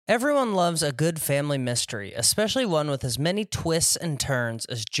Everyone loves a good family mystery, especially one with as many twists and turns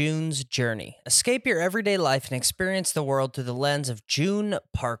as June's Journey. Escape your everyday life and experience the world through the lens of June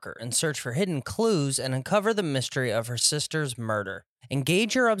Parker and search for hidden clues and uncover the mystery of her sister's murder.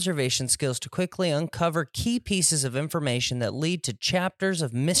 Engage your observation skills to quickly uncover key pieces of information that lead to chapters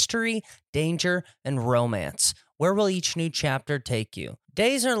of mystery, danger, and romance. Where will each new chapter take you?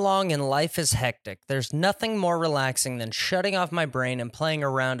 Days are long and life is hectic. There's nothing more relaxing than shutting off my brain and playing a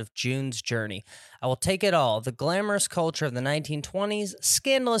round of June's Journey. I will take it all, the glamorous culture of the 1920s,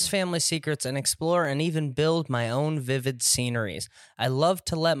 scandalous family secrets, and explore and even build my own vivid sceneries. I love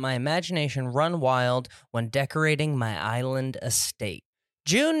to let my imagination run wild when decorating my island estate.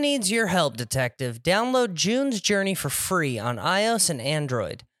 June needs your help, detective. Download June's Journey for free on iOS and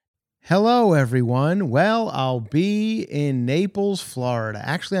Android. Hello, everyone. Well, I'll be in Naples, Florida.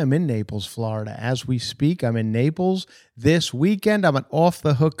 Actually, I'm in Naples, Florida. As we speak, I'm in Naples this weekend. I'm at Off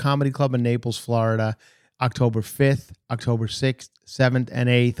the Hook Comedy Club in Naples, Florida, October 5th, October 6th, 7th, and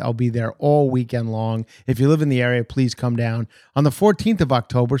 8th. I'll be there all weekend long. If you live in the area, please come down. On the 14th of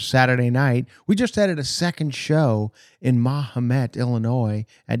October, Saturday night, we just added a second show in Mahomet, Illinois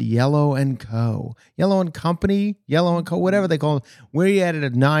at Yellow & Co. Yellow & Company, Yellow & Co., whatever they call it. We added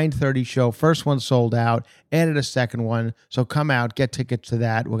a 9:30 show. First one sold out. Added a second one. So come out, get tickets to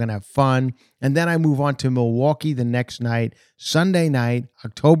that. We're going to have fun. And then I move on to Milwaukee the next night, Sunday night,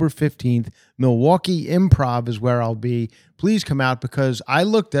 October 15th. Milwaukee Improv is where I'll be. Please come out because I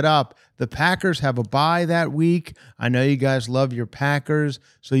looked it up. The Packers have a bye that week. I know you guys love your Packers,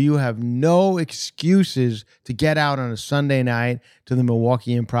 so you have no excuses to get out on a Sunday night to the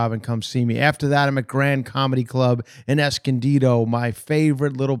Milwaukee Improv and come see me. After that, I'm at Grand Comedy Club in Escondido, my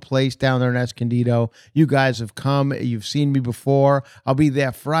favorite little place down there in Escondido. You guys have come. You've seen me before. I'll be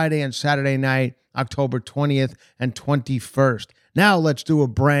there Friday and Saturday night, October 20th and 21st. Now let's do a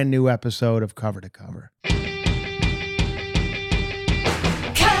brand new episode of Cover to Cover.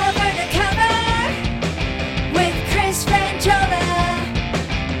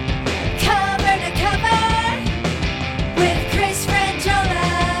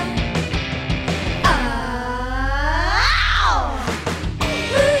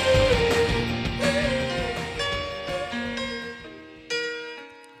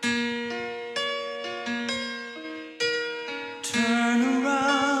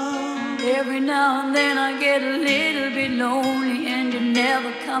 Every now and then I get a little bit lonely and you're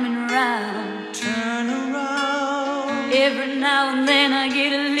never coming around. Turn around. Every now and then I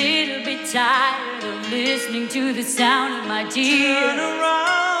get a little bit tired of listening to the sound of my tears. Turn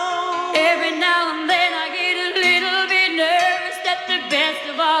around. Every now and then I get a little bit nervous that the best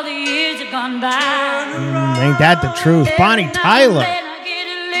of all the years have gone by. Ain't that the truth? Bonnie Tyler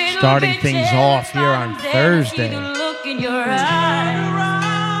starting things off here on Thursday.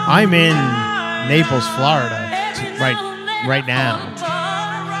 I'm in Naples, Florida, right now.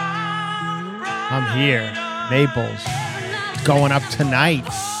 I'm here, Naples, going up tonight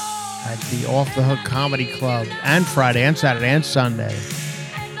at the Off the Hook Comedy Club, and Friday and Saturday and Sunday.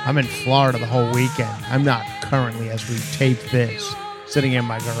 I'm in Florida the whole weekend. I'm not currently, as we tape this, sitting in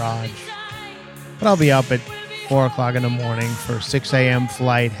my garage, but I'll be up at 4 o'clock in the morning for a 6 a.m.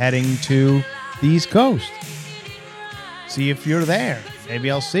 flight heading to the East Coast. See if you're there. Maybe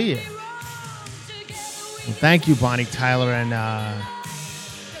I'll see you. Well, thank you, Bonnie Tyler, and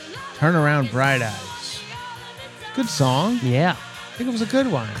Turn Around Bright Eyes. Good song. Yeah. I think it was a good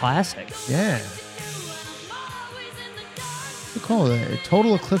one. Classic. Yeah. What's it called?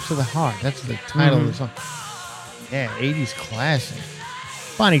 Total Eclipse of the Heart. That's the title of the song. Yeah, 80s classic.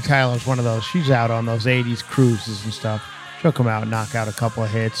 Bonnie Tyler's one of those. She's out on those 80s cruises and stuff. She'll come out and knock out a couple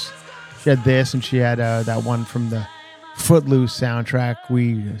of hits. She had this, and she had that one from the Footloose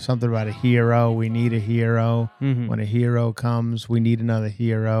soundtrack. Something about a hero. We need a hero. Mm-hmm. When a hero comes, we need another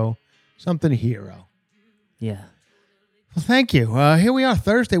hero. Something hero. Yeah. Well, thank you. Here we are,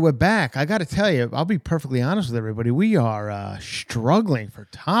 Thursday. We're back. I got to tell you, I'll be perfectly honest with everybody. We are struggling for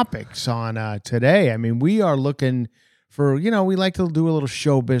topics on today. I mean, we are looking for, we like to do a little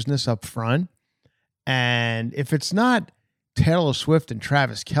show business up front. And if it's not Taylor Swift and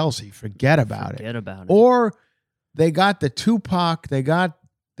Travis Kelce, forget about it. Or they got the Tupac. They got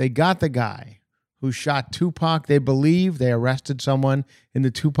the guy who shot Tupac. They believe they arrested someone in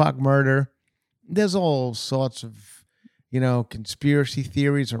the Tupac murder. There's all sorts of, conspiracy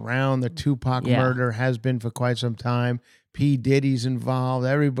theories around the Tupac murder. Has been for quite some time. P. Diddy's involved.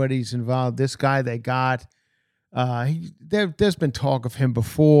 Everybody's involved. This guy they got. There's been talk of him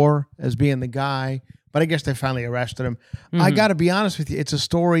before as being the guy, but I guess they finally arrested him. Mm-hmm. I got to be honest with you. It's a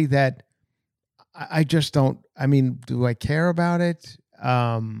story that I just don't. I mean, do I care about it?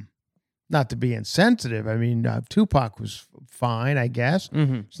 not to be insensitive. I mean, Tupac was fine, I guess.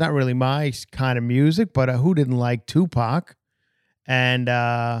 Mm-hmm. It's not really my kind of music, but who didn't like Tupac? And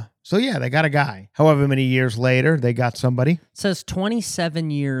so, yeah, they got a guy. However many years later, they got somebody. It says 27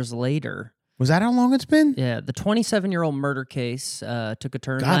 years later. Was that how long it's been? Yeah, the 27-year-old murder case took a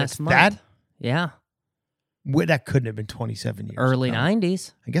turn God, last it's month. that? Yeah. That couldn't have been 27 years Early ago.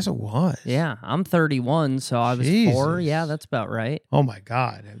 90s. I guess it was. Yeah, I'm 31, so I was 4. Yeah, that's about right. Oh, my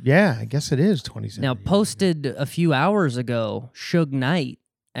God. Yeah, I guess it is 27 Now, years posted a few hours ago, Suge Knight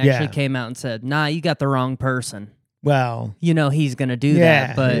actually came out and said, nah, you got the wrong person. Well, You know he's going to do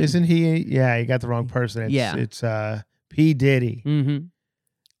that, but... isn't he? Yeah, you got the wrong person. It's P. Diddy. Mm-hmm.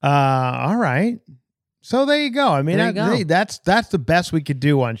 All right. So there you go. I mean, There you go. that's the best we could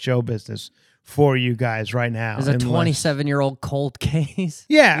do on show business for you guys right now. It's a 27-year-old cold case.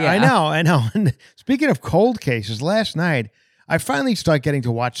 Yeah, I know. And speaking of cold cases, last night I finally start getting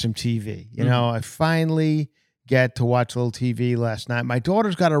to watch some TV. You know, I finally get to watch a little TV last night. My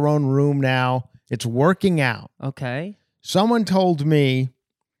daughter's got her own room now. It's working out. Okay. Someone told me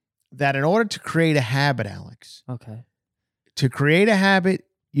that in order to create a habit, Alex, Okay. to create a habit,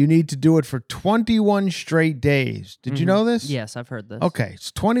 you need to do it for 21 straight days. Did you know this? Yes, I've heard this. Okay.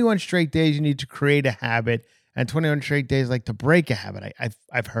 It's 21 straight days you need to create a habit, and 21 straight days like to break a habit.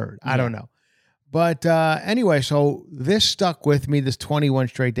 I've heard. I don't know. But anyway, so this stuck with me, this 21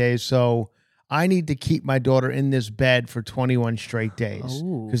 straight days. So I need to keep my daughter in this bed for 21 straight days,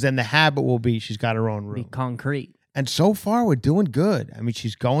 because then the habit will be she's got her own room. Be concrete. And so far, we're doing good. I mean,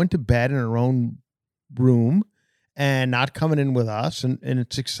 she's going to bed in her own room and not coming in with us, and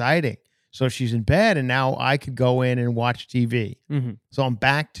it's exciting. So she's in bed, and now I could go in and watch TV. Mm-hmm. So I'm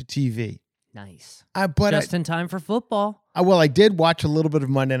back to TV. Nice. But in time for football. I did watch a little bit of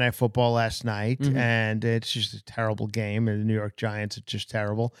Monday Night Football last night, and it's just a terrible game. And the New York Giants, it's just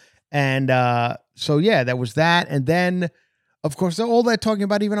terrible. And so, yeah, that was that. And then, of course, all that talking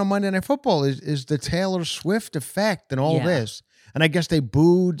about even on Monday Night Football is the Taylor Swift effect and all this. And I guess they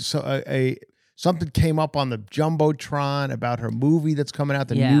booed. So something came up on the Jumbotron about her movie that's coming out,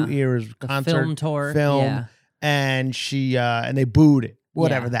 the New Era's concert film tour. And she and they booed it,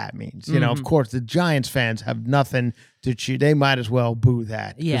 whatever that means. You know, of course, the Giants fans have nothing to cheer. They might as well boo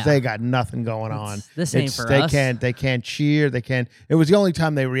that because they got nothing going on. This ain't for us. They can't cheer. They can't. It was the only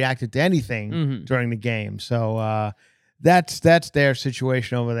time they reacted to anything during the game. So that's their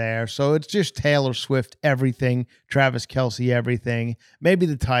situation over there. So it's just Taylor Swift, everything. Travis Kelce, everything. Maybe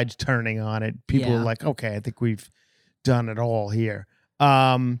the tide's turning on it. People are like, okay, I think we've done it all here.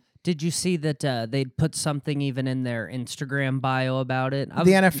 Did you see that they'd put something even in their Instagram bio about it?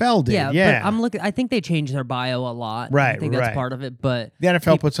 The NFL did, yeah. But I'm looking. I think they changed their bio a lot. Right, I think that's part of it. But the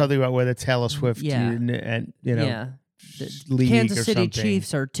NFL put something about where the Taylor Swift and you know. League Kansas City something.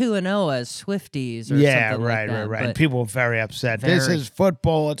 Chiefs are 2-0 as Swifties or something like that. Right. And people were very upset. This is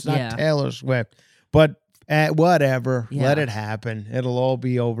football. It's not Taylor Swift. But whatever. Let it happen. It'll all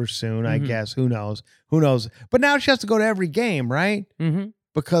be over soon, I guess. Who knows? But now she has to go to every game, right? Mm-hmm.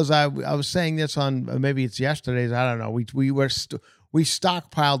 Because I was saying this on maybe it's yesterday's. I don't know. We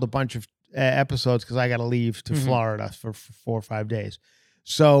stockpiled a bunch of episodes because I got to leave to Florida for 4 or 5 days.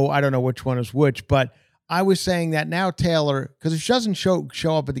 So I don't know which one is which, but I was saying that now Taylor, because if she doesn't show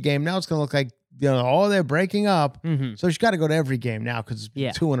up at the game, now it's going to look like, they're breaking up. Mm-hmm. So she's got to go to every game now because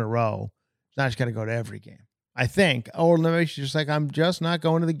it's 2 in a row. Now she's got to go to every game, I think. Or maybe she's just like, I'm just not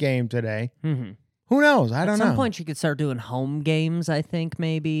going to the game today. Mm-hmm. Who knows? I don't know. At some point, she could start doing home games, I think,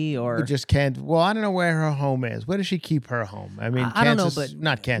 maybe. Or we just can't. Well, I don't know where her home is. Where does she keep her home? I mean, I don't know, but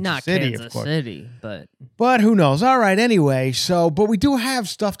not Kansas City, Kansas of course. City, but who knows? All right. Anyway, but we do have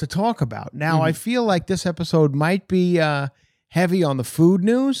stuff to talk about now. I feel like this episode might be heavy on the food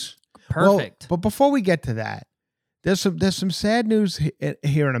news. Perfect. Well, but before we get to that, there's some sad news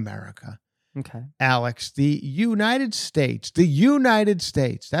here in America. Okay, Alex, the United States,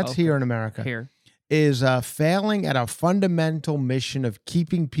 that's here in America. Here. Is failing at our fundamental mission of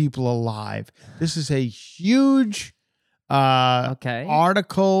keeping people alive. This is a huge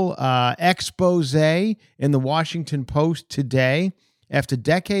article, expose in the Washington Post today. After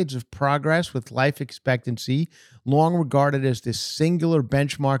decades of progress with life expectancy, long regarded as this singular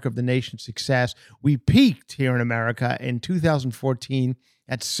benchmark of the nation's success, we peaked here in America in 2014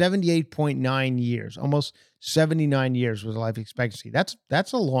 at 78.9 years, almost 79 years was life expectancy. That's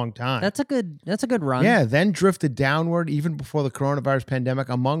a long time. That's a good run. Yeah, then drifted downward even before the coronavirus pandemic.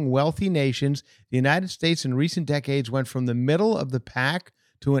 Among wealthy nations, the United States in recent decades went from the middle of the pack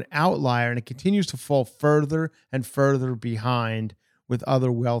to an outlier, and it continues to fall further and further behind with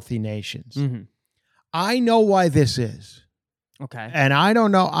other wealthy nations. Mm-hmm. I know why this is. Okay. And I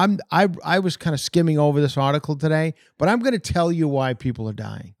don't know. I was kind of skimming over this article today, but I'm going to tell you why people are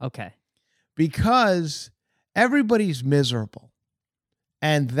dying. Okay. Because everybody's miserable.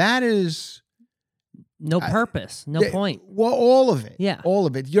 And that is No purpose. No point. Well, all of it. Yeah. All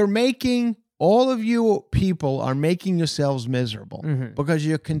of it. All of you people are making yourselves miserable because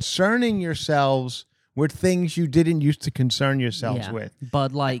you're concerning yourselves with things you didn't used to concern yourselves with.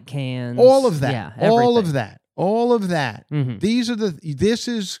 Bud Light cans. All of that. Yeah. All of that. All of that. Mhm. This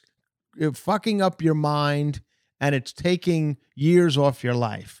is fucking up your mind, and it's taking years off your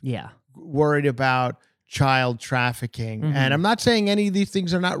life. Yeah. Worried about child trafficking. And I'm not saying any of these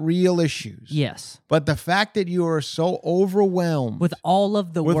things are not real issues. Yes. But the fact that you are so overwhelmed With all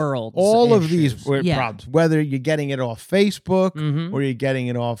of the world's all of issues. these problems, whether you're getting it off Facebook or you're getting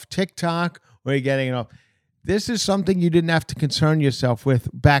it off TikTok or you're getting it off. This is something you didn't have to concern yourself with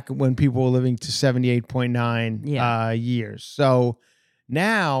back when people were living to 78.9 years. So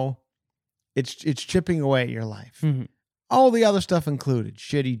now it's chipping away at your life. All the other stuff included,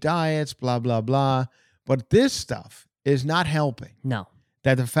 shitty diets, blah, blah, blah. But this stuff is not helping. No.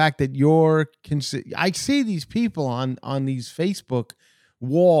 That the fact that I see these people on these Facebook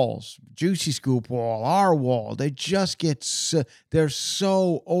walls, Juicy Scoop wall, our wall, they just they're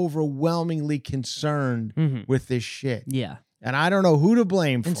so overwhelmingly concerned with this shit. Yeah. And I don't know who to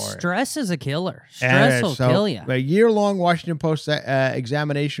blame And for it. stress is a killer. Stress will kill you. A year-long Washington Post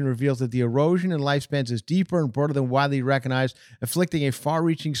examination reveals that the erosion in lifespans is deeper and broader than widely recognized, afflicting a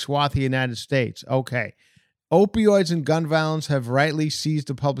far-reaching swath of the United States. Okay. Opioids and gun violence have rightly seized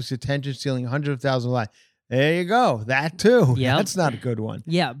the public's attention, stealing hundreds of thousands of lives. There you go. That too. Yep. That's not a good one.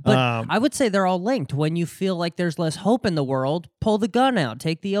 Yeah, but I would say they're all linked. When you feel like there's less hope in the world, pull the gun out,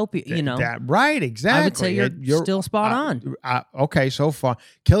 take the opioid, Right, exactly. I would say you're still spot on. Okay, so far.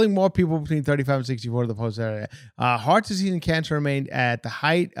 Killing more people between 35 and 64 to the post area. Heart disease and cancer remained at the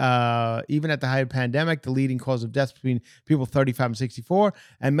height, even at the height of pandemic, the leading cause of deaths between people 35 and 64.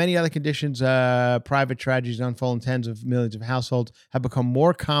 And many other conditions, private tragedies unfold in tens of millions of households have become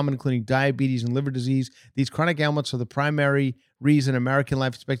more common, including diabetes and liver disease. These chronic ailments are the primary reason American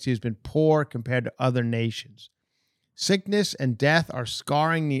life expectancy has been poor compared to other nations. Sickness and death are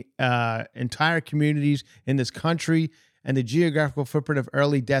scarring the entire communities in this country, and the geographical footprint of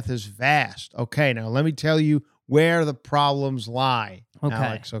early death is vast. Okay, now let me tell you where the problems lie,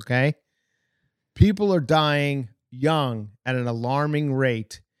 Alex, okay? People are dying young at an alarming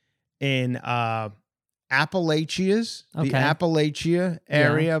rate in Appalachias, the Appalachia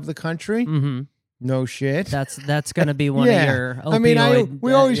area of the country. No shit. That's going to be one of your opioid. I mean,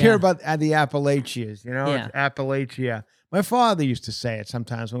 we always hear about the Appalachias, it's Appalachia. My father used to say it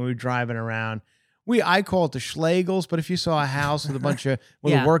sometimes when we were driving around. I call it the Schlegels, but if you saw a house with a bunch of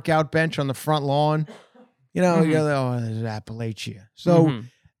a workout bench on the front lawn, you go, oh, this is Appalachia. So,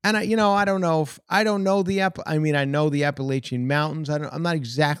 and I don't know I know the Appalachian Mountains. I'm not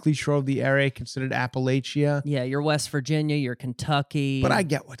exactly sure of the area considered Appalachia. Yeah, you're West Virginia, you're Kentucky. But I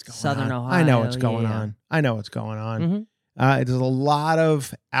get what's going on. Southern Ohio. I know what's going on. I know what's going on. There's a lot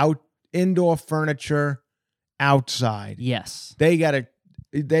of indoor furniture outside. Yes. They get a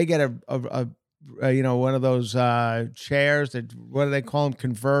one of those chairs that, what do they call them?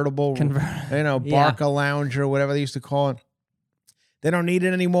 Convertible. Barca lounger, whatever they used to call it. They don't need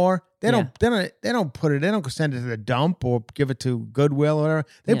it anymore. They don't put it. They don't send it to the dump or give it to Goodwill or whatever.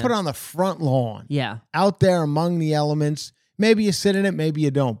 They put it on the front lawn. Yeah. Out there among the elements. Maybe you sit in it, maybe you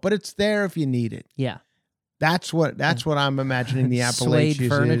don't, but it's there if you need it. Yeah. That's what I'm imagining the Appalachians Suede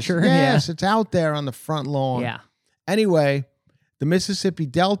furniture. is. Yes, it's out there on the front lawn. Yeah. Anyway, the Mississippi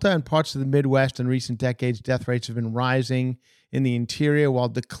Delta and parts of the Midwest in recent decades, death rates have been rising in the interior while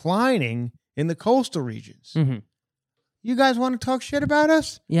declining in the coastal regions. You guys want to talk shit about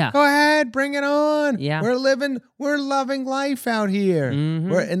us? Yeah. Go ahead, bring it on. Yeah. We're loving life out here.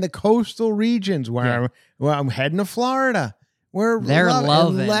 We're in the coastal regions where I'm heading to Florida. They're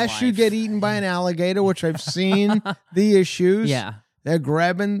loving unless life. you get eaten by an alligator, which I've seen the issues. Yeah. They're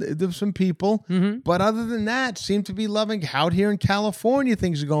grabbing some people. But other than that, seem to be loving out here in California.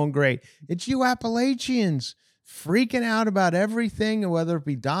 Things are going great. It's you Appalachians freaking out about everything, whether it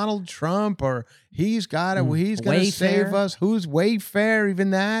be Donald Trump or he's got it, he's going to save us, who's Wayfair, even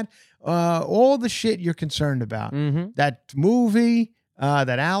that. All the shit you're concerned about. That movie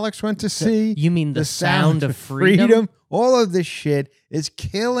that Alex went to see. You mean the Sound of Freedom? All of this shit is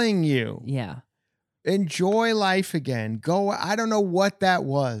killing you. Yeah. Enjoy life again. Go. I don't know what that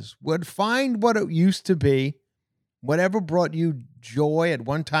was. Find what it used to be. Whatever brought you joy at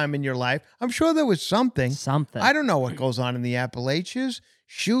one time in your life. I'm sure there was something. I don't know what goes on in the Appalachians.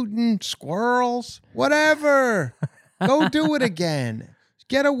 Shooting squirrels. Whatever. Go do it again.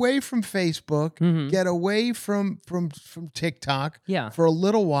 Get away from Facebook. Mhm. Get away from TikTok Yeah. for a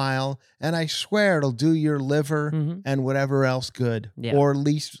little while, and I swear it'll do your liver Mhm. and whatever else good, Yeah. or at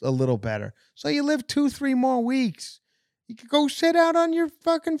least a little better. So you live 2-3 more weeks. You could go sit out on your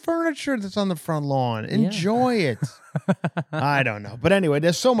fucking furniture that's on the front lawn. Enjoy it. I don't know. But anyway,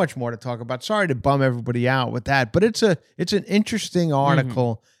 there's so much more to talk about. Sorry to bum everybody out with that, but it's an interesting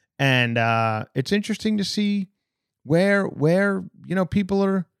article, and it's interesting to see where people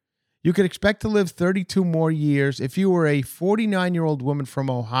are. You could expect to live 32 more years. If you were a 49-year-old woman from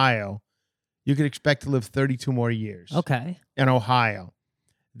Ohio, you could expect to live 32 more years. Okay. In Ohio.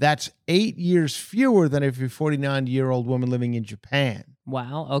 That's 8 years fewer than if you're a 49-year-old woman living in Japan.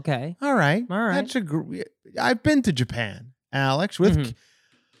 Wow. Okay. All right. All right. I've been to Japan, Alex, with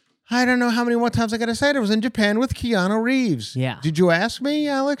I don't know how many more times I got to say it. I was in Japan with Keanu Reeves. Yeah. Did you ask me,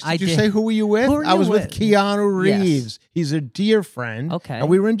 Alex? I Did you did. say who were you with? Who were I you was with with? Keanu Reeves. Yes. He's a dear friend. Okay. And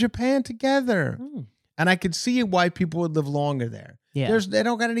we were in Japan together. Hmm. And I could see why people would live longer there. Yeah. There's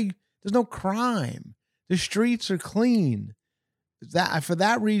no crime. The streets are clean. For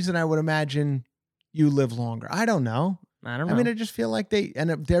that reason, I would imagine you live longer. I don't know. I don't know. I mean, I just feel like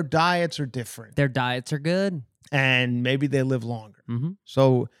their diets are different. Their diets are good. And maybe they live longer. Mm-hmm.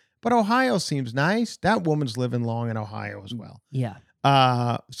 So, but Ohio seems nice. That woman's living long in Ohio as well. Yeah.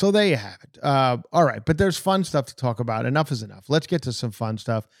 So there you have it. All right, but there's fun stuff to talk about. Enough is enough. Let's get to some fun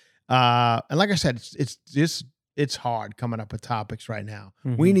stuff. And like I said, it's hard coming up with topics right now.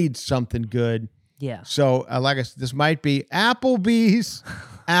 Mhm. We need something good. Yeah. So, like I said, this might be Applebee's.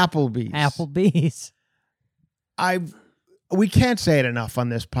 Applebee's. We can't say it enough on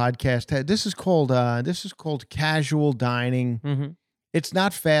this podcast. This is called casual dining. Mm-hmm. It's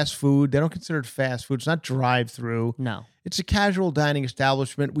not fast food. They don't consider it fast food. It's not drive-through. No. It's a casual dining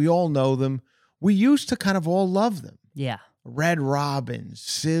establishment. We all know them. We used to kind of all love them. Yeah. Red Robin,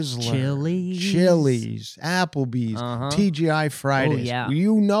 Sizzler, Chili's, Applebee's, Uh-huh. TGI Fridays. Oh, yeah.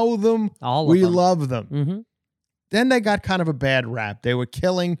 You know them. All of We them. love them. Mm-hmm. Then they got kind of a bad rap. They were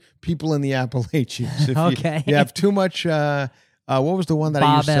killing people in the Appalachians. If Okay. you have too much. What was the one that I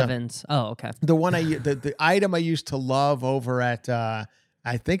Bob used to? Evans. Oh, okay. The one the item I used to love over at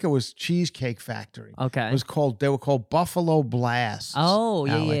I think it was Cheesecake Factory. Okay. They were called Buffalo Blasts. Oh,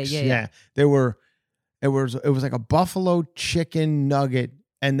 yeah, Alex. yeah. It was like a buffalo chicken nugget,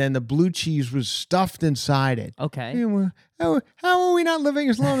 and then the blue cheese was stuffed inside it. Okay. How are we not living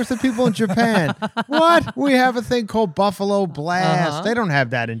as long as the people in Japan? What? We have a thing called Buffalo Blast. Uh-huh. They don't have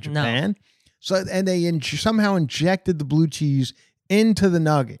that in Japan. So, and they somehow injected the blue cheese into the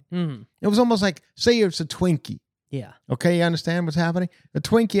nugget. Mm-hmm. It was almost like, say it's a Twinkie. Yeah. Okay, you understand what's happening? The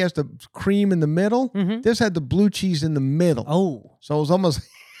Twinkie has the cream in the middle. Mhm. This had the blue cheese in the middle. Oh. So it was almost...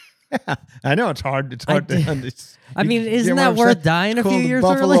 I know it's hard. It's hard to understand. I mean, isn't what that I'm worth saying? dying It's a few called years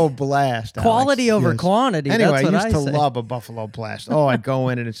Buffalo early? Blast. Alex. Quality over Yes. quantity. Anyway, That's what I used to say. love a Buffalo Blast. Oh, I'd go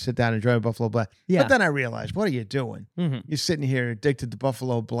in and sit down and enjoy a Buffalo Blast. Yeah. But then I realized, what are you doing? Mhm. You're sitting here addicted to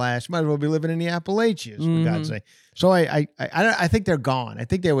Buffalo Blast. You might as well be living in the Appalachians, for God's sake. So I think they're gone. I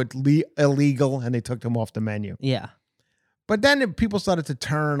think they were illegal and they took them off the menu. Yeah. But then people started to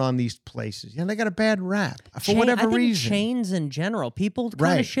turn on these places. They got a bad rap for whatever I think reason. chains in general. People kind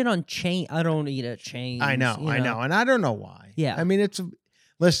Right. of shit on chain. I don't eat at chains. I know, and I don't know why. Yeah. I mean,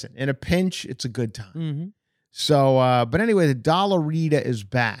 listen, in a pinch, it's a good time. Mm-hmm. So, but anyway, the Dollarita is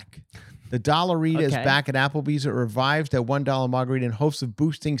back. The Dollarita is Okay. back at Applebee's. It revives their $1 margarita in hopes of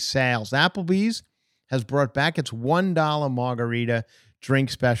boosting sales. Applebee's has brought back its $1 margarita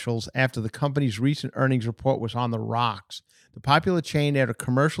drink specials after the company's recent earnings report was on the rocks. The popular chain aired a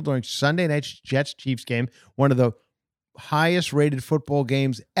commercial during Sunday night's Jets-Chiefs game, one of the highest-rated football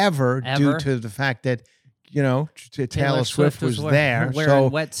games ever due to the fact that, Taylor Swift was there. Wearing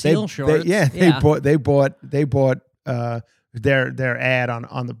wet seal shorts. They bought their ad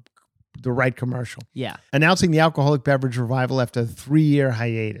on the right commercial. Yeah. Announcing the alcoholic beverage revival after a 3-year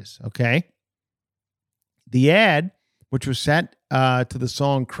hiatus. Okay. The ad, which was set to the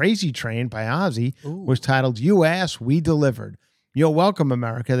song Crazy Train by Ozzy, was titled You Asked, We Delivered. You're welcome,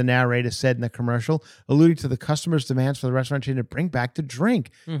 America, the narrator said in the commercial, alluding to the customers' demands for the restaurant chain to bring back the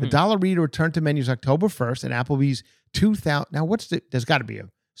drink. The Dollarita returned to menus October 1st, and Applebee's 2,000. Now, there's got to be a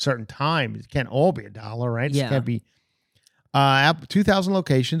certain time. It can't all be $1, right? Yeah. It can't be 2,000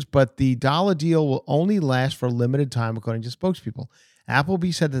 locations, but the dollar deal will only last for a limited time, according to spokespeople.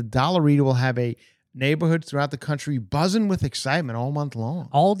 Applebee's said the Dollarita will have a neighborhoods throughout the country buzzing with excitement all month long.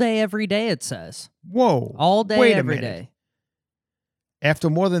 All day, every day, it says. Whoa. All day, Wait a every minute. day.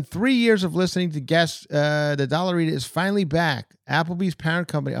 After more than 3 years of listening to guests, the Dollarita is finally back. Applebee's parent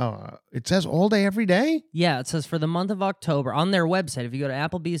company. Oh, it says all day, every day? Yeah, it says for the month of October on their website. If you go to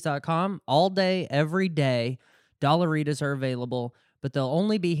Applebee's.com, all day, every day, Dollaritas are available, but they'll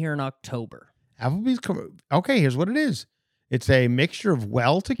only be here in October. Applebee's. Okay, here's what it is. It's a mixture of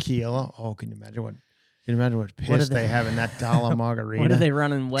tequila. Oh, can you imagine what piss they have in that dollar margarita? What are they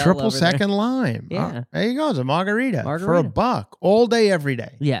running well? Triple over second there? lime. Yeah. Oh, there you go. It's a margarita for $1 all day, every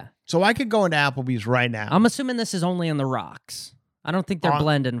day. Yeah. So I could go into Applebee's right now. I'm assuming this is only on the rocks. I don't think they're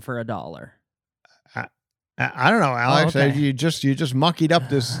blending for $1. I don't know, Alex. Oh, okay. You just muckied up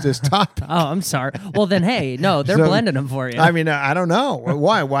this topic. Oh, I'm sorry. Well, then, hey, no, they're blending them for you. I mean, I don't know.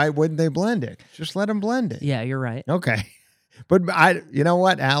 Why? Why wouldn't they blend it? Just let them blend it. Yeah, you're right. Okay. But you know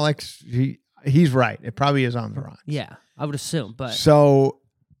what, Alex? He's right. It probably is on the rocks. Yeah, I would assume. But so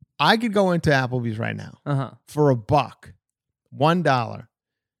I could go into Applebee's right now for $1, $1.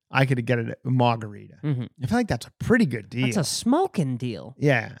 I could get a margarita. Mm-hmm. I feel like that's a pretty good deal. That's a smoking deal.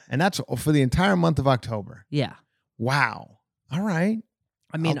 Yeah, and that's for the entire month of October. Yeah. Wow. All right.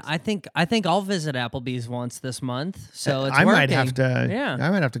 I mean, I think I'll visit Applebee's once this month. So it's I working. might have to. Yeah. I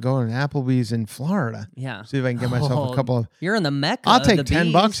might have to go to Applebee's in Florida. Yeah. See if I can get myself a couple of. You're in the Mecca. I'll take the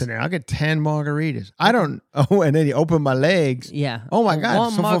 $10 in there. I'll get 10 margaritas. I don't. Oh, and then you open my legs. Yeah. Oh my God!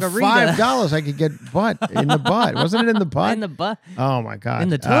 One So margarita. for $5, I could get in the butt. Wasn't it in the butt? In the butt. Oh my God! In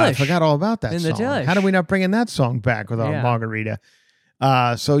the tush. I forgot all about that In song. the tush. How did we not bring in that song back with our margarita?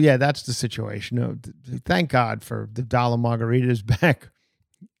 So yeah, that's the situation. Thank God for the dollar margaritas back.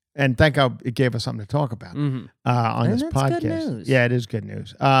 And thank God it gave us something to talk about on this podcast. Good news. Yeah, it is good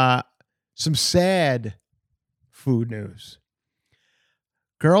news. Some sad food news.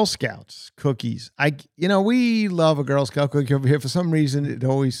 Girl Scouts cookies. We love a Girl Scout cookie over here. For some reason, it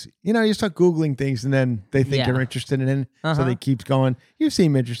always, you start Googling things and then they think you're interested in it. So they keep going. You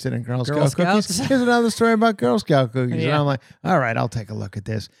seem interested in Girl Scout cookies. Here's another story about Girl Scout cookies. Yeah. And I'm like, all right, I'll take a look at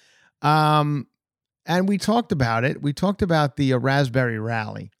this. And we talked about it. We talked about the Raspberry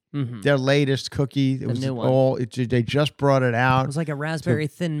Rally. Mm-hmm. Their latest cookie. It was new one. They just brought it out. It was like a raspberry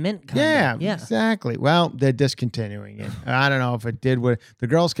thin mint kind of. Yeah, exactly. Well, they're discontinuing it. I don't know if it did what the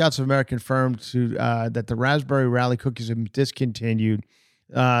Girl Scouts of America confirmed that the Raspberry Rally cookies have been discontinued.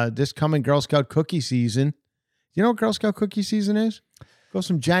 This coming Girl Scout cookie season. You know what Girl Scout cookie season is? It goes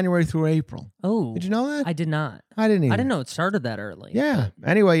from January through April. Oh, did you know that? I did not. I didn't either. I didn't know it started that early. Yeah.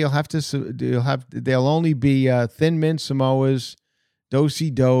 Anyway, they'll only be thin mint Samoas,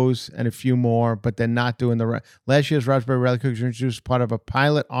 Do-si-dos, and a few more, but they're not doing last year's Raspberry Rally cookies were introduced as part of a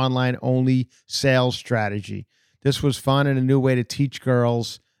pilot online-only sales strategy. This was fun and a new way to teach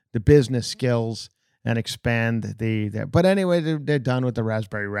girls the business skills and expand but anyway, they're done with the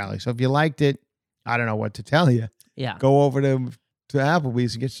Raspberry Rally. So if you liked it, I don't know what to tell you. Yeah. Go over to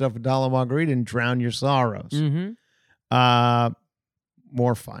Applebee's and get yourself a dollar margarita and drown your sorrows. Mm-hmm.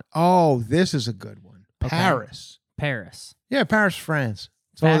 More fun. Oh, this is a good one. Okay. Paris. Yeah, Paris, France.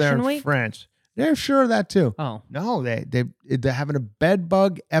 It's over there in France. They're sure of that too. Oh. No, they're having a bed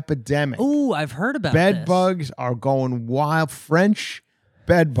bug epidemic. Ooh, I've heard about bed bugs are going wild. French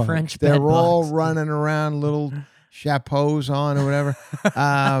bed bugs. They're all running around, little chapeaus on or whatever.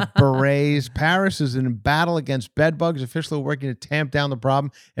 Berets. Paris is in battle against bed bugs, officially working to tamp down the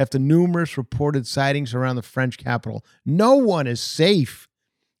problem after numerous reported sightings around the French capital. No one is safe,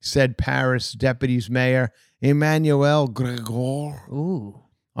 said Paris Deputy's Mayor Emmanuel Gregor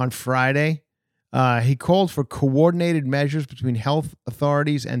on Friday. He called for coordinated measures between health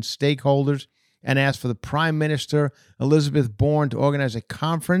authorities and stakeholders and asked for the Prime Minister, Elizabeth Borne, to organize a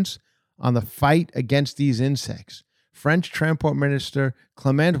conference on the fight against these insects. French Transport Minister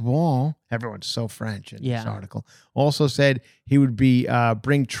Clement Bon, everyone's so French in this article, also said he would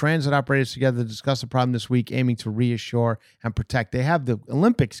bring transit operators together to discuss the problem this week, aiming to reassure and protect. They have the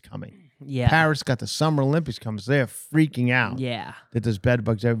Olympics coming. Yeah. Paris got the Summer Olympics coming, so they're freaking out. Yeah. That there's bed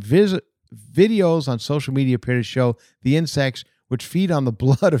bugs there. Videos on social media appear to show the insects, which feed on the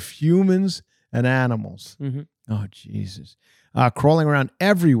blood of humans and animals. Mm-hmm. Oh, Jesus. Crawling around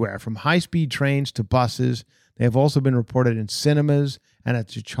everywhere, from high-speed trains to buses. They have also been reported in cinemas and at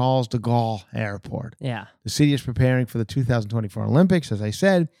the Charles de Gaulle Airport. Yeah. The city is preparing for the 2024 Olympics, as I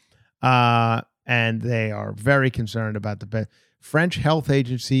said, and they are very concerned about the French health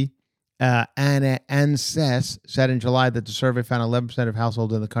agency. ANSES said in July that the survey found 11% of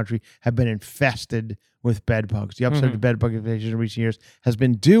households in the country have been infested with bed bugs. The upsurge of bed bug infestations in recent years has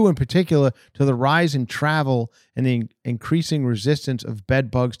been due in particular to the rise in travel and the increasing resistance of bed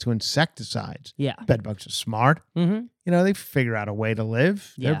bugs to insecticides. Yeah. Bed bugs are smart. Mm-hmm. They figure out a way to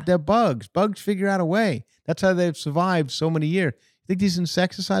live. Yeah. They're bugs. Bugs figure out a way. That's how they've survived so many years. You Think these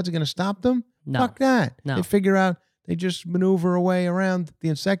insecticides are going to stop them? No. Fuck that. No. They figure out, they just maneuver away around the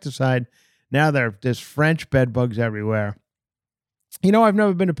insecticide. Now there's French bed bugs everywhere. You know, I've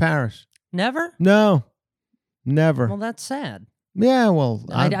never been to Paris. Never? No, never. Well, that's sad. Yeah, well,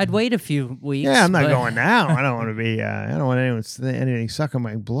 I'd wait a few weeks. yeah, I'm not going now. I don't want to be. I don't want anything sucking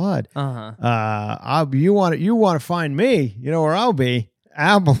my blood. You want to find me? You know where I'll be?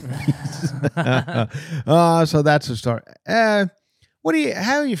 Applebee's. So that's the story. How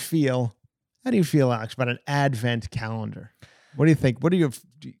do you feel? How do you feel, Alex, about an advent calendar? What do you think? What are your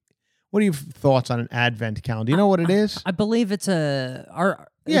thoughts on an advent calendar? You know what it is? I believe it's a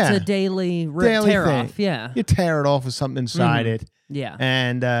daily tear thing. off. Yeah. You tear it off with something inside it. Yeah.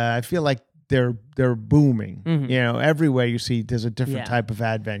 And I feel like they're booming. You know, everywhere you see there's a different type of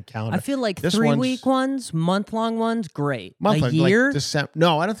advent calendar. I feel like This 3-week ones, month-long ones, great. Month-long, a year? like December.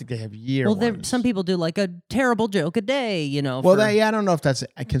 No, I don't think they have year ones. Some people do like a terrible joke a day, you know. Well, I don't know if that's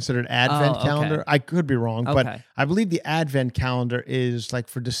considered advent calendar. Okay. I could be wrong, but Okay. I believe the advent calendar is like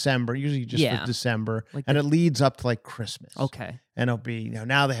for December, usually just for December, Like and it leads up to like Christmas. Okay. And it'll be,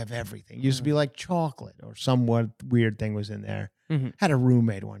 now they have everything. It used to be like chocolate or some weird thing was in there. Had a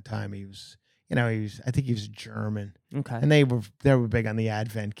roommate one time. I think he was German. Okay. And they were big on the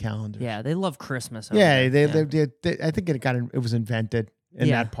advent calendar. Yeah, they love Christmas. Yeah, they I think it was invented in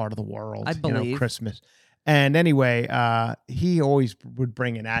that part of the world. I believe. Christmas. And anyway, he always would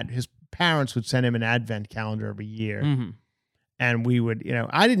bring his parents would send him an advent calendar every year. And we would,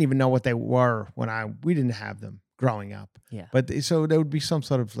 I didn't even know what they were we didn't have them growing up. Yeah. But so there would be some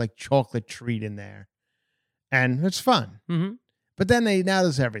sort of like chocolate treat in there. And it's fun. But then now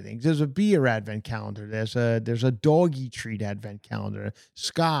there's everything. There's a beer advent calendar. There's a doggy treat advent calendar,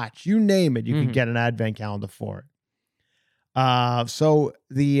 scotch, you name it. You can get an advent calendar for it. So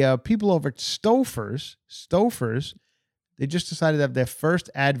the people over at Stouffer's, they just decided to have their first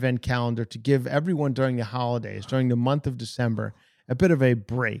advent calendar to give everyone during the holidays, during the month of December, a bit of a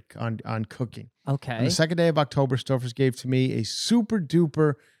break on cooking. Okay. On the second day of October, Stouffer's gave to me a super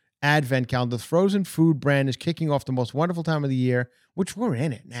duper advent calendar. The frozen food brand is kicking off the most wonderful time of the year, which we're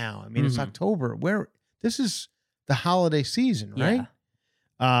in it now. I mean, it's October. This is the holiday season, right?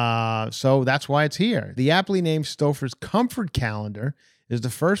 Yeah. So that's why it's here. The aptly named Stouffer's Comfort Calendar is the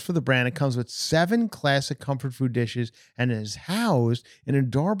first for the brand. It comes with 7 classic comfort food dishes and is housed in an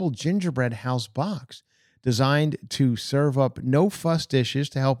adorable gingerbread house box designed to serve up no-fuss dishes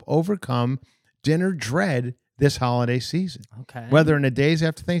to help overcome dinner dread this holiday season. Okay. Whether in the days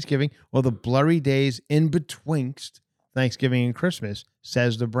after Thanksgiving or the blurry days in betwixt Thanksgiving and Christmas,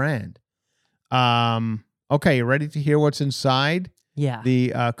 says the brand. Okay, you ready to hear what's inside? Yeah.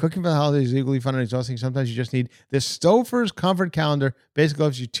 The cooking for the holidays is equally fun and exhausting. Sometimes you just need this Stouffer's Comfort Calendar. Basically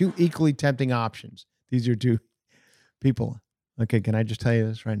gives you 2 equally tempting options. These are 2 people. Okay, can I just tell you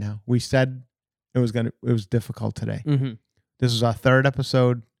this right now? We said it was difficult today. This is our 3rd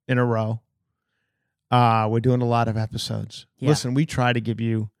episode in a row. We're doing a lot of episodes. Yeah. Listen, we try to give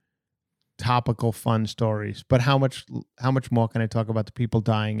you topical, fun stories, but how much more can I talk about the people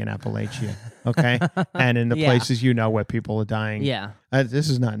dying in Appalachia? Okay, and in the places where people are dying. Yeah, this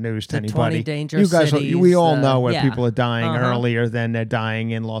is not news to the anybody. 20 dangerous you guys, cities, we all know where people are dying Uh-huh. earlier than they're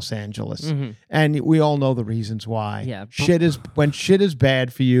dying in Los Angeles, and we all know the reasons why. Yeah, when shit is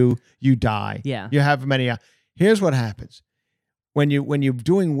bad for you, you die. Yeah, you have many. Here's what happens. When you're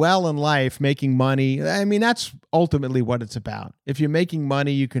doing well in life, making money, I mean, that's ultimately what it's about. If you're making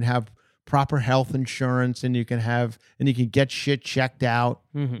money, you can have proper health insurance and you can get shit checked out.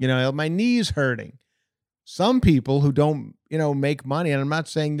 My knee's hurting. Some people who don't, make money, and I'm not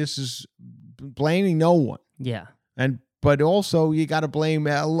saying this is blaming no one. Yeah. But also you got to blame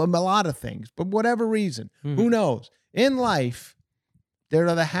a lot of things, but whatever reason, who knows? In life, there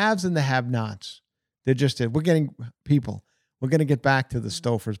are the haves and the have-nots. They're just, we're going to get back to the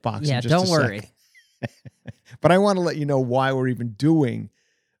Stouffer's box. Yeah, in just don't a worry. But I want to let you know why we're even doing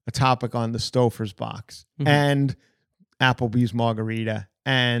a topic on the Stouffer's box and Applebee's margarita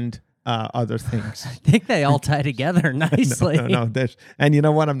and other things. I think they all tie together nicely. No. And you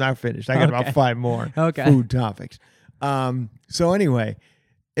know what? I'm not finished. I got about 5 more food topics. So anyway,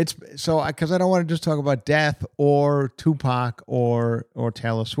 because I don't want to just talk about death or Tupac or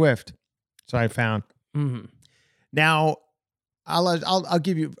Taylor Swift. So I found. Now,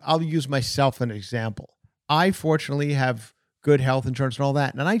 I'll use myself as an example. I fortunately have good health insurance and all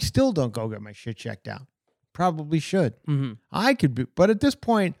that, and I still don't go get my shit checked out. Probably should. I could be, but at this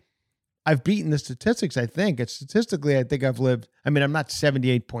point, I've beaten the statistics. I think I've lived. I mean, I'm not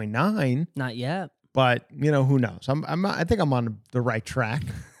 78.9. Not yet. But who knows? I think I'm on the right track.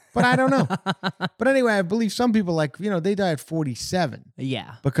 But I don't know. But anyway, I believe some people they die at 47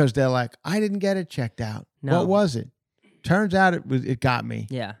 Yeah. because they're like, I didn't get it checked out. No. What was it? Turns out it got me.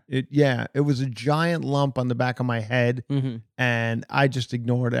 Yeah. It was a giant lump on the back of my head, Mm-hmm. and I just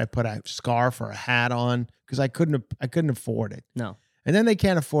ignored it. I put a scarf or a hat on because I couldn't afford it. No. And then they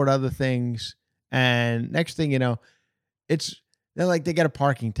can't afford other things, and next thing you know, they get a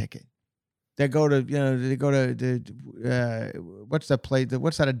parking ticket. They go to what's that place?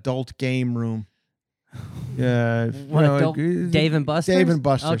 What's that adult game room? Dave and Buster's? Dave and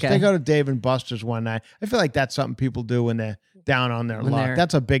Buster's. Okay. They go to Dave and Buster's one night. I feel like that's something people do when they're down on their luck.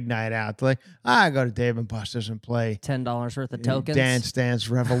 That's a big night out. They're like, I go to Dave and Buster's and play $10 worth of tokens. Dance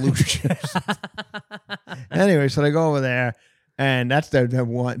Revolution. Anyway, so they go over there, and that's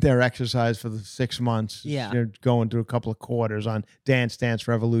their exercise for the 6 months. Yeah. They're going through a couple of quarters on Dance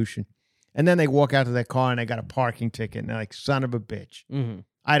Revolution. And then they walk out to their car and they got a parking ticket, and they're like, son of a bitch. Mm-hmm.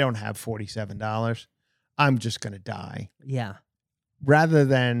 I don't have $47. I'm just going to die. Yeah. Rather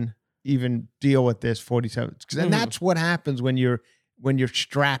than even deal with this 47. And that's what happens when you're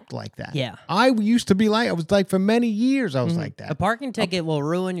strapped like that. Yeah. I used to be I was like, for many years, I was like that. A parking ticket will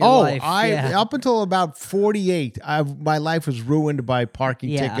ruin your life. Up until about 48, my life was ruined by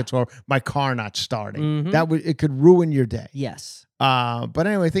parking tickets or my car not starting. Mm-hmm. It could ruin your day. Yes. But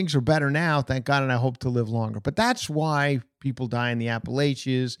anyway, things are better now, thank God, and I hope to live longer. But that's why people die in the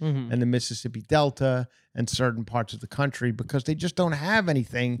Appalachians and the Mississippi Delta and certain parts of the country, because they just don't have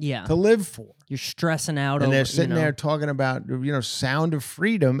anything to live for. You're stressing out. And they're sitting there talking about, sound of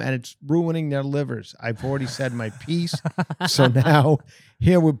freedom, and it's ruining their livers. I've already said my piece. So now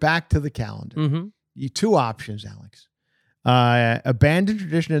here we're back to the calendar. Mm-hmm. 2 options, Alex. Abandon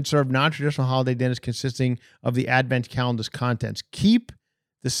tradition and serve non-traditional holiday dinners consisting of the Advent calendar's contents. Keep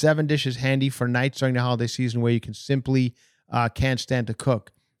the 7 dishes handy for nights during the holiday season where you can simply can't stand to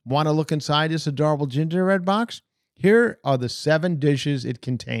cook. Want to look inside this adorable gingerbread box? Here are the 7 dishes it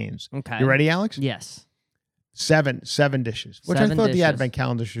contains. Okay. You ready, Alex? Yes. 7 dishes. Which 7 I thought dishes. the Advent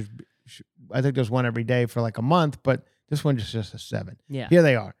calendar should I think there's one every day for like a month, but this one is just a 7. Yeah. Here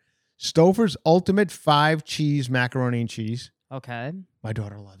they are. Stouffer's Ultimate 5-cheese macaroni and cheese. Okay. My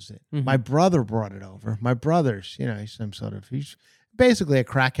daughter loves it. Mm-hmm. My brother brought it over. My brother's, he's basically a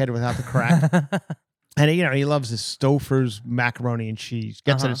crackhead without the crack. And, he loves his Stouffer's macaroni and cheese.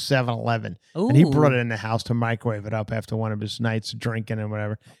 Gets it at 7-Eleven. And he brought it in the house to microwave it up after one of his nights drinking and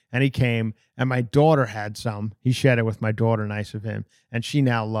whatever. And he came, and my daughter had some. He shared it with my daughter, nice of him. And she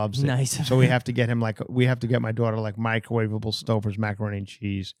now loves it. Nice. So we have to get my daughter microwavable Stouffer's macaroni and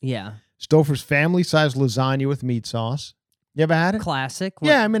cheese. Yeah. Stouffer's family-sized lasagna with meat sauce. You ever had it? Classic.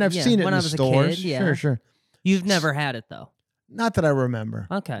 Yeah, I mean, I've seen it when in I the was stores. A kid, yeah. Sure. You've never had it, though. Not that I remember.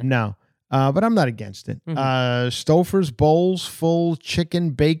 Okay. No. But I'm not against it. Mm-hmm. Stouffer's Bowls Full Chicken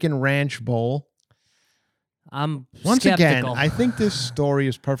Bacon Ranch Bowl. I'm Once skeptical. again, I think this story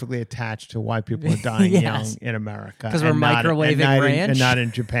is perfectly attached to why people are dying young in America. 'Cause we're microwaving ranch? And not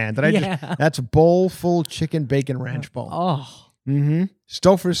in Japan. That's Bowl Full Chicken Bacon Ranch Bowl. Oh. Mm-hmm.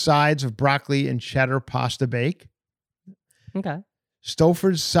 Stouffer's Sides of Broccoli and Cheddar Pasta Bake. Okay.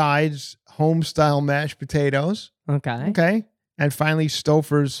 Stouffer's Sides Home-Style Mashed Potatoes. Okay. And finally,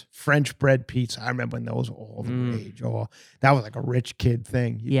 Stouffer's French bread pizza. I remember when those were all the rage. Oh, that was like a rich kid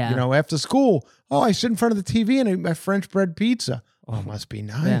thing. Yeah. After school, I sit in front of the TV and eat my French bread pizza. Oh, it must be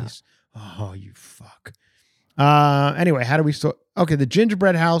nice. Yeah. Oh, you fuck. Anyway, how do we store? Okay, the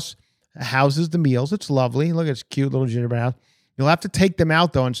gingerbread house houses the meals. It's lovely. Look at this cute little gingerbread house. You'll have to take them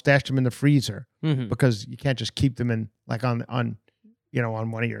out, though, and stash them in the freezer because you can't just keep them in on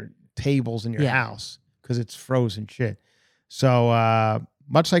one of your tables in your house because it's frozen shit. So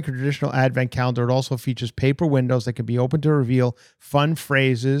much like a traditional Advent calendar, it also features paper windows that can be opened to reveal fun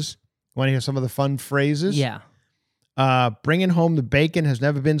phrases. Want to hear some of the fun phrases? Yeah. Bringing home the bacon has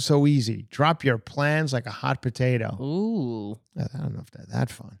never been so easy. Drop your plans like a hot potato. Ooh. I don't know if that's that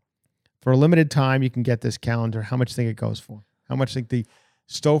fun. For a limited time, you can get this calendar. How much do you think it goes for? How much do you think the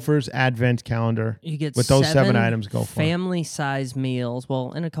Stouffer's Advent calendar You get with those 7 items go for? Family-size meals.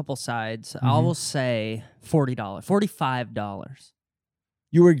 Well, in a couple sides. I will say $40, $45.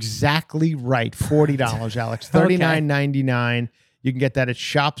 You were exactly right. $40, Alex. $39.99. You can get that at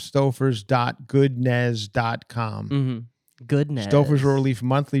shopstoufers.goodness.com. Mm-hmm. Goodness. Stouffer's will release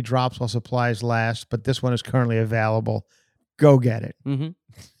monthly drops while supplies last, but this one is currently available. Go get it. Mm-hmm.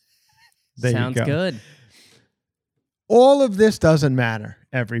 There Sounds you go. good. All of this doesn't matter,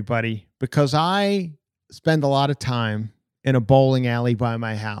 everybody, because I spend a lot of time in a bowling alley by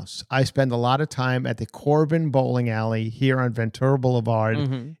my house. I spend a lot of time at the Corbin Bowling Alley here on Ventura Boulevard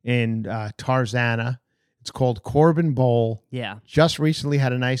in Tarzana. It's called Corbin Bowl. Yeah. Just recently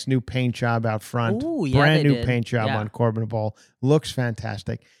had a nice new paint job out front. Ooh, yeah, Brand they new did. paint job Yeah. on Corbin Bowl. Looks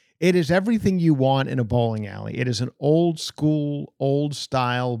fantastic. It is everything you want in a bowling alley. It is an old school, old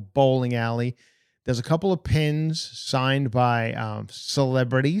style bowling alley. There's a couple of pins signed by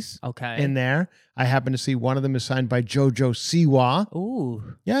celebrities in there. I happen to see one of them is signed by JoJo Siwa.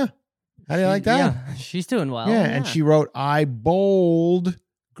 Ooh. Yeah. How do you like that? Yeah, she's doing well. Yeah, and she wrote, I bowled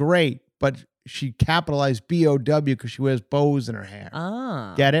great, but she capitalized B-O-W because she wears bows in her hair.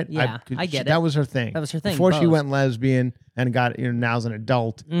 Ah. Get it? Yeah, I get it. That was her thing. That was her thing. Before she bows. went lesbian and got, now as an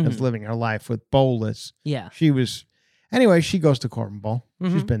adult and is living her life with bowlers. Yeah. She was, anyway, she goes to Corbin Bowl.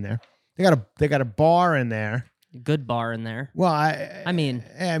 She's been there. They got a bar in there. Good bar in there. Well, I mean,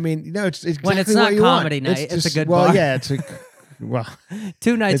 it's exactly when it's what not you want. comedy night, it's a good well, bar. yeah, it's a well.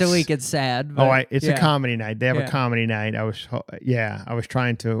 2 nights a it's- week, it's sad. But It's a comedy night. They have Yeah. a comedy night. I was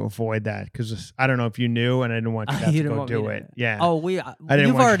trying to avoid that because I don't know if you knew, and I didn't want you to have You to didn't go want me do to- it. Yeah. Oh, didn't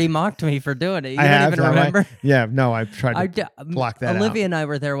you've want already mocked me for doing it. You I don't have, even have I? remember. Yeah. No, I tried to block that out. Olivia and I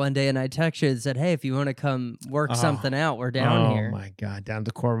were there one day, and I texted you and said, "Hey, if you want to come work something out, we're down here." Oh my God, down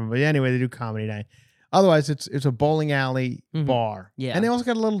to Corbin. But anyway, they do comedy night. Otherwise, it's a bowling alley bar. Yeah. And they also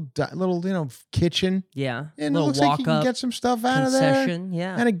got a little kitchen. Yeah, And it little looks like walk you can up get some stuff out of there. concession.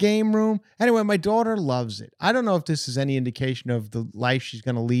 Yeah, And a game room. Anyway, my daughter loves it. I don't know if this is any indication of the life she's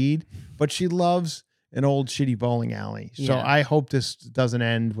going to lead, but she loves an old shitty bowling alley. So Yeah. I hope this doesn't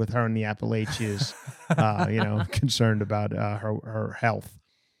end with her in the Appalachians, concerned about her health.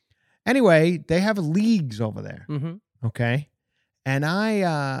 Anyway, they have leagues over there. Okay. And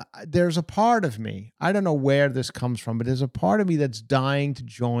there's a part of me, I don't know where this comes from, but there's a part of me that's dying to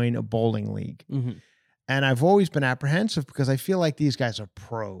join a bowling league. And I've always been apprehensive because I feel like these guys are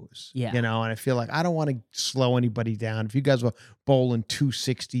pros. Yeah. And I feel like I don't want to slow anybody down. If you guys were bowling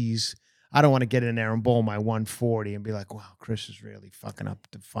 260s, I don't want to get in there and bowl my 140 and be like, wow, Chris is really fucking up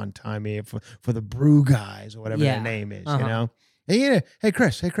the fun time here for the brew guys or whatever their name is, Hey,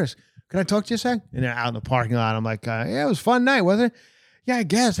 Chris, can I talk to you a sec? And they're out in the parking lot. I'm like, yeah, it was a fun night, wasn't it? Yeah, I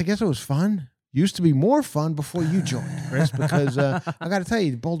guess it was fun. Used to be more fun before you joined, Chris, because I got to tell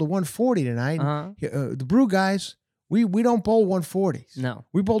you, you bowled a 140 tonight. The brew guys, we don't bowl 140s. No.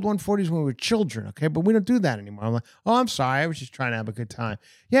 We bowled 140s when we were children, okay? But we don't do that anymore. I'm like, oh, I'm sorry. I was just trying to have a good time.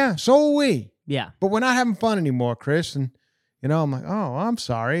 Yeah, so are we. Yeah. But we're not having fun anymore, Chris. And, I'm like, oh, I'm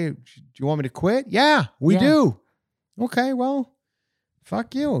sorry. Do you want me to quit? Yeah, we do. Okay, well,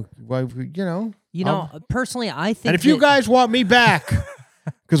 fuck you. Well, Personally, I think. and if you guys want me back,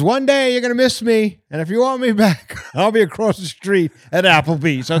 because one day you're going to miss me, and if you want me back, I'll be across the street at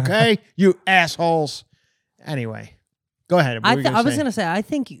Applebee's, okay? You assholes. Anyway, go ahead. I was going to say, I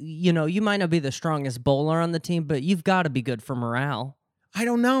think, you might not be the strongest bowler on the team, but you've got to be good for morale. I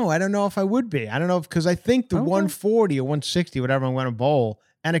don't know. I don't know if I would be. I don't know because I think the 140 or 160, whatever I'm going to bowl,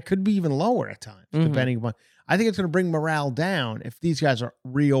 and it could be even lower at times, depending upon. I think it's going to bring morale down if these guys are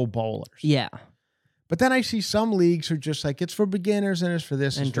real bowlers. Yeah. But then I see some leagues are just like, it's for beginners and it's for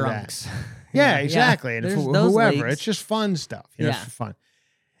this And for drunks. that. Yeah, exactly. And There's for those whoever. leagues. It's just fun stuff. It's Yeah. for fun.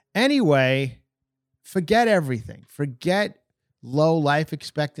 Anyway, forget everything. Forget low life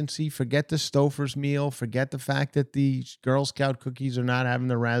expectancy. Forget the Stouffer's meal. Forget the fact that the Girl Scout cookies are not having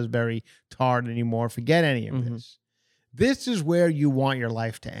the raspberry tart anymore. Forget any of this. This is where you want your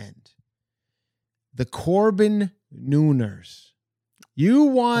life to end. The Corbin Nooners. You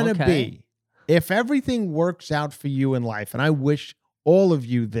want to be, if everything works out for you in life, and I wish all of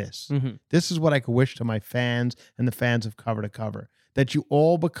you this, this is what I could wish to my fans and the fans of Cover to Cover, that you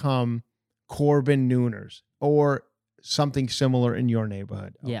all become Corbin Nooners or something similar in your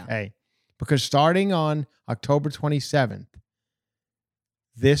neighborhood. Yeah. Okay. Because starting on October 27th,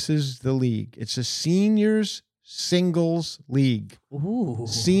 this is the league. It's a seniors singles league. Ooh.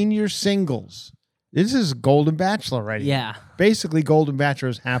 Senior singles. This is Golden Bachelor right here. Yeah. Basically, Golden Bachelor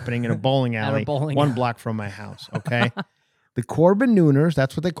is happening in a bowling alley bowling one alley. block from my house, okay? The Corbin Nooners,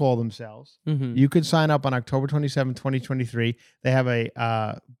 that's what they call themselves. You can sign up on October 27, 2023. They have a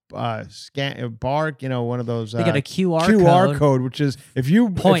bar, one of those. They got a QR code, which is if you're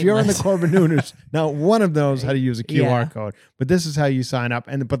in the Corbin Nooners, now one of those how to use a QR code, but this is how you sign up.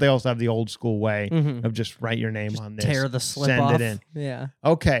 But they also have the old school way of just write your name on this, Tear the slip send off. it in. Yeah.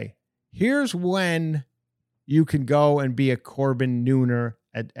 Okay, here's when you can go and be a Corbin Nooner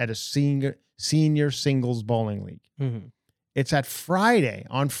at a senior singles bowling league. It's at Friday,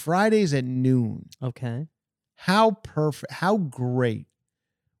 on Fridays at noon. Okay. How great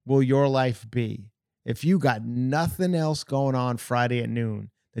will your life be if you got nothing else going on Friday at noon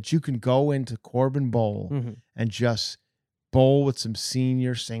that you can go into Corbin Bowl and just bowl with some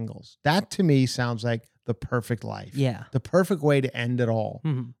senior singles? That to me sounds like the perfect life. Yeah. The perfect way to end it all.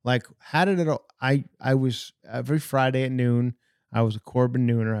 Mhm. Like, how did it all? I was every Friday at noon. I was a Corbin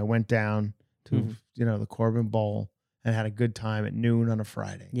nooner. I went down to the Corbin Bowl and had a good time at noon on a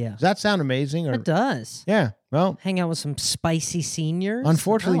Friday. Yeah. Does that sound amazing? Or, It does. yeah. Well, Hang out with some spicy seniors.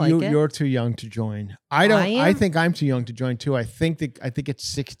 unfortunately, I like it. you're too young to join. I don't. I I am? think I'm too young to join too. I think it's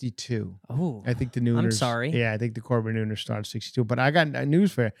 62. Oh, I think the nooners. I'm sorry. Yeah, I think the Corbin nooners start at 62. But I got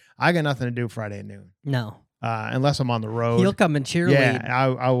news for you. I got nothing to do Friday at noon. No. Unless I'm on the road. He'll come and cheerlead. Yeah,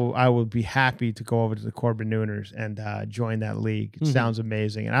 I will be happy to go over to the Corbin Nooners and join that league. It sounds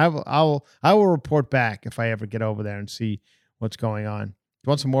amazing, and I will report back if I ever get over there and see what's going on. Do you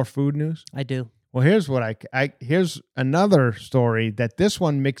want some more food news? I do. Well, here's what here's another story that this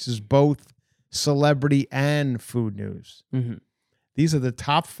one mixes both celebrity and food news. Mm-hmm. These are the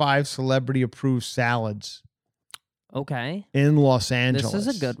top 5 celebrity approved salads. Okay. In Los Angeles. This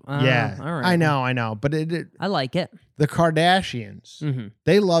is a good yeah. all right. I know. But I like it. the Kardashians, Mm-hmm.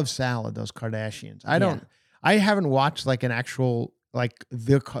 they love salad, those Kardashians. I haven't watched like an actual, like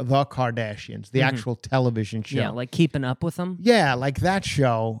the Kardashians, the actual television show. Yeah, like Keeping Up with them. Yeah, like that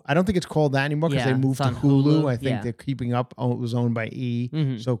show. I don't think it's called that anymore because Yeah, they moved it's to on Hulu. Hulu. I think Yeah. they're Keeping Up. It was owned by E.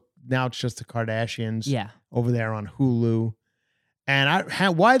 Mhm. So now it's just the Kardashians Yeah. over there on Hulu.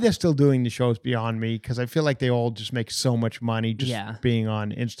 And why they're still doing the show is beyond me because I feel like they all just make so much money just being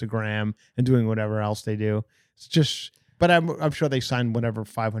on Instagram and doing whatever else they do. It's just, but I'm sure they signed whatever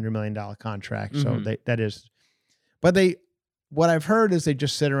 $500 million contract. So that is, but what I've heard is they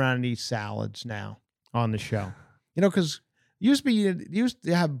just sit around and eat salads now on the show. Because used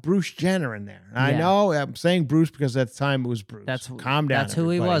to have Bruce Jenner in there. And I know I'm saying Bruce because at the time it was Bruce. Calm down. That's who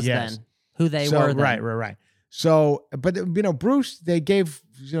he everybody. was Yes. then. Who they were then. Right. So, but Bruce, they gave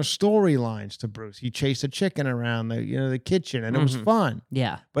storylines to Bruce. He chased a chicken around the kitchen, and it was fun.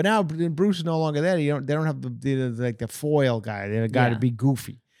 Yeah. But now Bruce is no longer there. They don't have the foil guy. They have a guy to be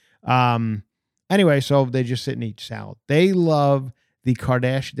goofy. Anyway, so they just sit and eat salad. They love the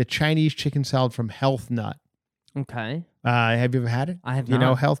Chinese chicken salad from Health Nut. Okay. Have you ever had it? I have not. You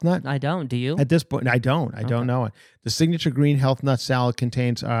know Health Nut? I don't. Do you? At this point, I don't. I don't know it. The signature green Health Nut salad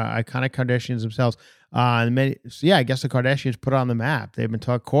contains iconic Kardashians themselves. I guess the Kardashians put it on the map. They've been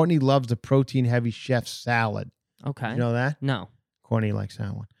talking. Courtney loves the protein-heavy chef's salad. Okay. You know that? No. Courtney likes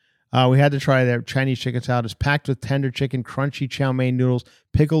that one. We had to try their Chinese chicken salad. It's packed with tender chicken, crunchy chow mein noodles,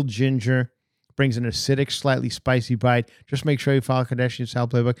 pickled ginger. Brings an acidic, slightly spicy bite. Just make sure you follow Kardashian salad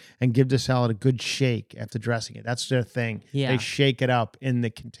playbook and give the salad a good shake after dressing it. That's their thing. Yeah. They shake it up in the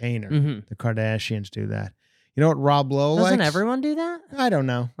container. The Kardashians do that. You know what Rob Lowe likes? Doesn't everyone do that? I don't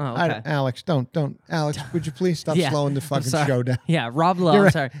know. Oh, okay. Alex, don't. Alex, would you please stop slowing the fucking show down? Yeah, Rob Lowe. I'm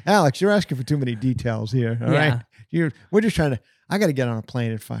sorry. Alex, you're asking for too many details here. All right? We're just trying to. I got to get on a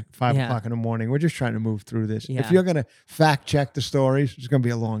plane at 5 o'clock in the morning. We're just trying to move through this. Yeah. If you're going to fact check the stories, it's going to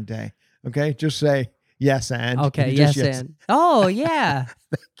be a long day. Okay? Just say yes and. Okay, yes and. Oh, yeah.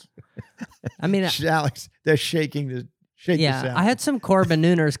 Thank you. I mean, Alex, they're shaking the salad. I had some Corbin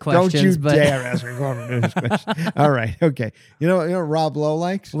Nooners questions. Don't you dare ask me Corbin Nooners questions. All right, okay. You know what Rob Lowe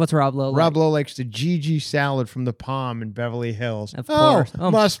likes? What's Rob Lowe like? Rob Lowe likes the Gigi salad from the Palm in Beverly Hills. Of course.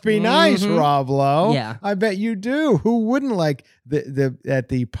 Oh, must be nice, Rob Lowe. Yeah. I bet you do. Who wouldn't like at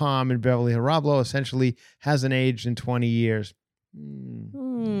the Palm in Beverly Hills? Rob Lowe essentially hasn't aged in 20 years. I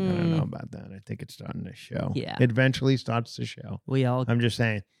don't know about that. I think it's starting to show. Yeah. It eventually starts to show. I'm just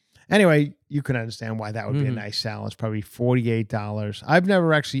saying. Anyway, you can understand why that would be a nice salad. It's probably $48. I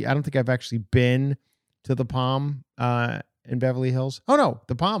don't think I've actually been to the Palm in Beverly Hills. Oh, no,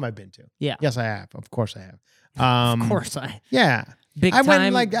 the Palm I've been to. Yeah. Yes, I have. Of course I have. Of course I. Yeah. Big I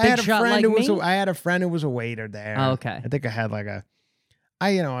time, went, big I had a shot friend like who was me? I had a friend who was a waiter there. Oh, okay. I think I had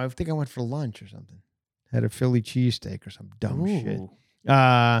I think I went for lunch or something. Had a Philly cheesesteak or some dumb shit.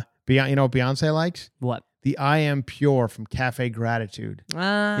 You know what Beyonce likes? What? The I Am Pure from Cafe Gratitude. You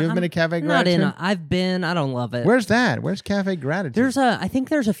ever been to Cafe Gratitude? I've been. I don't love it. Where's that? Where's Cafe Gratitude? I think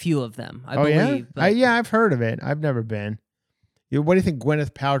there's a few of them. I believe. Yeah? Yeah, I've heard of it. I've never been. What do you think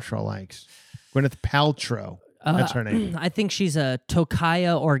Gwyneth Paltrow likes? Gwyneth Paltrow. That's her name. I think she's a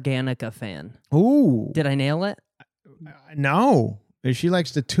Tocaya Organica fan. Ooh. Did I nail it? No. She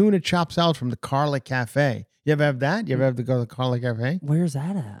likes the tuna chop salad from the Carla Cafe. You ever have that? You ever have to go to the Carla Cafe? Where's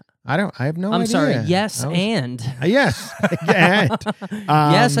that at? I have no idea. I'm sorry. Yes, and. Yes. And.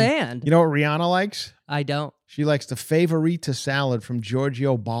 Yes, and. You know what Rihanna likes? I don't. She likes the Favorita salad from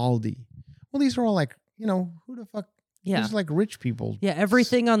Giorgio Baldi. Well, these are all who the fuck? Yeah. These are like rich people. Yeah,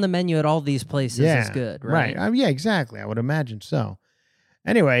 everything on the menu at all these places is good, right? Yeah, exactly. I would imagine so.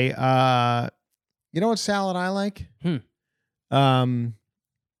 Anyway, you know what salad I like?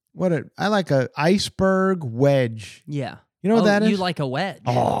 I like a iceberg wedge. Yeah. You know what that is? You like a wedge.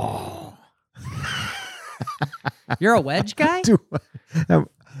 Oh. You're a wedge guy?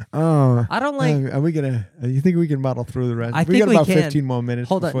 I don't like... Are we gonna? You think we can muddle through the rest? I we think got we about can. 15 more minutes.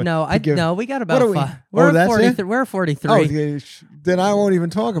 Hold on. No, we got about 5. We're at 43. We're 43. Oh, then I won't even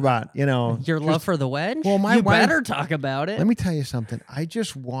talk about your love for the wedge. Well, you better talk about it. Let me tell you something. I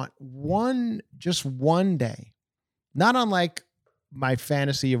just want one day, not unlike my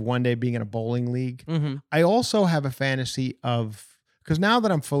fantasy of one day being in a bowling league. Mm-hmm. I also have a fantasy of, because now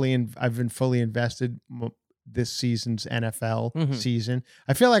that I've been fully invested this season's NFL season.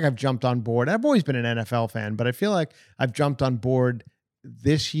 I feel like I've jumped on board. I've always been an NFL fan, but I feel like I've jumped on board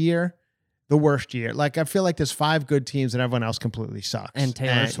this year, the worst year. Like, I feel like there's 5 good teams and everyone else completely sucks. And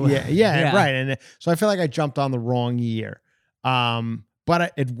Taylor Swift. Yeah, right. And so I feel like I jumped on the wrong year.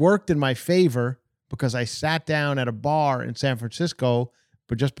 But it worked in my favor because I sat down at a bar in San Francisco,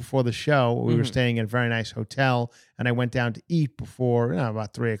 but just before the show, we were staying in a very nice hotel, and I went down to eat before,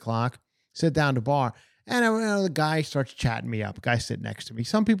 about 3:00, sit down at the bar. And the guy starts chatting me up. A guy sitting next to me.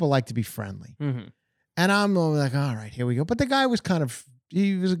 Some people like to be friendly. Mm-hmm. And I'm like, all right, here we go. But the guy was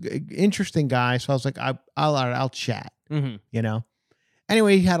he was an interesting guy. So I was like, I'll chat,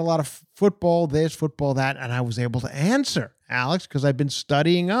 Anyway, he had a lot of football, this, football, that. And I was able to answer, Alex, because I've been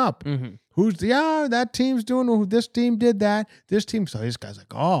studying up. Mm-hmm. That team's doing, this team did that. This team. So this guy's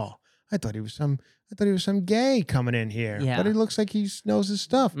like, oh, I thought he was some gay coming in here. Yeah. But he looks like he knows his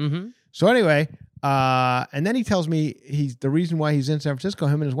stuff. Mm-hmm. So anyway, and then he tells me the reason why he's in San Francisco,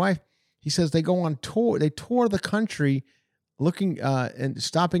 him and his wife, he says they go on tour. They tour the country looking and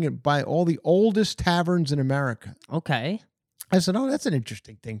stopping by all the oldest taverns in America. Okay. I said, oh, that's an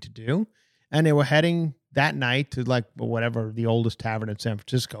interesting thing to do. And they were heading that night to whatever the oldest tavern in San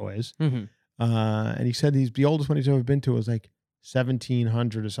Francisco is. Mm-hmm. And he said the oldest one he's ever been to was like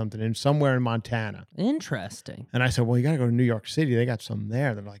 1700 or something, and somewhere in Montana. Interesting. And I said, well, you got to go to New York City. They got some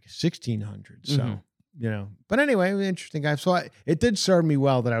there that are like 1600. So, but anyway, interesting guy. So it did serve me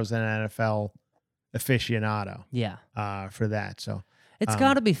well that I was an NFL aficionado. Yeah. For that. So it's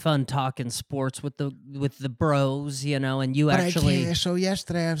got to be fun talking sports with the bros, and you actually. So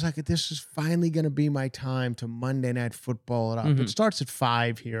yesterday I was like, this is finally going to be my time to Monday Night Football it up. It starts at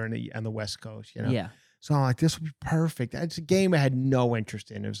 5 here on the West Coast, Yeah. So I'm like, this will be perfect. It's a game I had no interest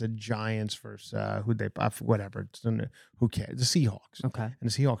in. It was the Giants versus whatever. Who cares? The Seahawks. Okay. And the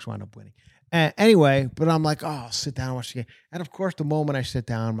Seahawks wound up winning. Anyway, but I'm like, oh, I'll sit down and watch the game. And of course, the moment I sit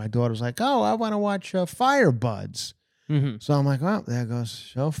down, my daughter's like, oh, I want to watch Firebuds. Mm-hmm. So I'm like, well, there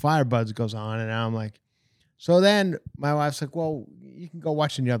goes. So Firebuds goes on. And I'm like, so then my wife's like, well, you can go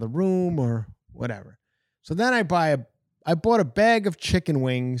watch in the other room or whatever. So then I bought a bag of chicken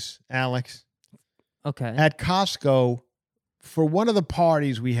wings, Alex. Okay. At Costco for one of the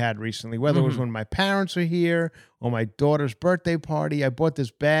parties we had recently, whether it was when my parents were here or my daughter's birthday party. I bought this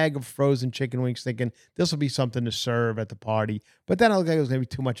bag of frozen chicken wings thinking this will be something to serve at the party. But then I looked like it was going to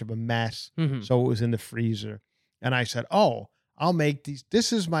be too much of a mess. So it was in the freezer. And I said, oh, I'll make these.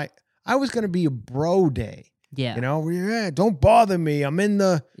 I was going to be a bro day. Yeah. Don't bother me. I'm in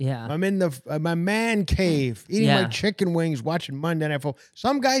my man cave eating my chicken wings, watching Monday Night Football.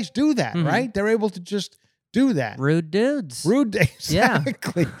 Some guys do that, right? They're able to just do that. Rude dudes. Rude days.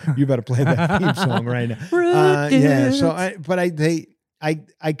 Exactly. Yeah. You better play that theme song right now. Rude dudes. Yeah. So I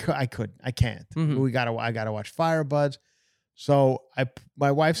can't. I gotta watch Firebuds. So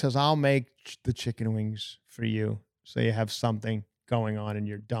my wife says, I'll make the chicken wings for you, so you have something going on in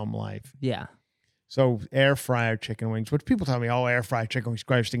your dumb life. Yeah. So air fryer chicken wings, which people tell me, oh, air fried chicken wings,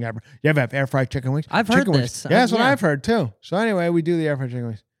 greatest thing ever. You ever have air fried chicken wings? I've heard this. Yeah, that's what I've heard too. So anyway, we do the air fried chicken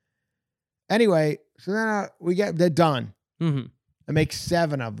wings. Anyway, so then they're done. Mm-hmm. I make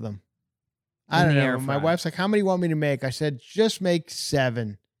 7 of them. I don't know. My wife's like, how many do you want me to make? I said, just make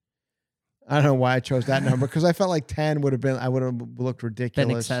 7. I don't know why I chose that number because I felt like 10 I would have looked ridiculous.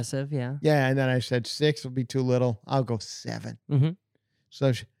 Been excessive, yeah. Yeah, and then I said 6 will be too little. I'll go 7. Mm-hmm.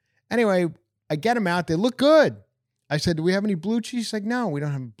 So anyway, I get them out. They look good. I said, do we have any blue cheese? She's like, no, we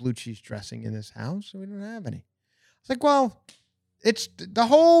don't have blue cheese dressing in this house, so we don't have any. I was like, well, the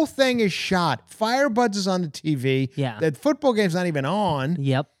whole thing is shot. Firebuds is on the TV. Yeah. The football game's not even on.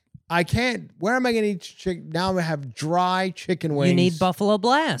 Yep. I can't. Where am I going to eat chicken? Now I have dry chicken wings. You need Buffalo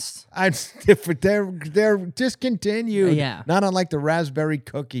Blast. They're discontinued. Yeah. Not unlike the raspberry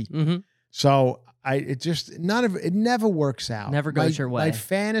cookie. Mm-hmm. So it never works out. Never goes your way. My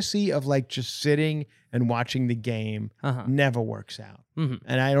fantasy of just sitting and watching the game never works out. Mm-hmm.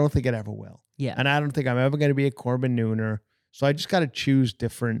 And I don't think it ever will. Yeah. And I don't think I'm ever going to be a Corbin Nooner. So I just got to choose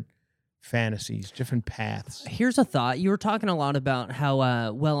different fantasies, different paths. Here's a thought. You were talking a lot about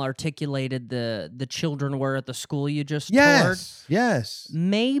how well articulated the children were at the school you just toured. Yes.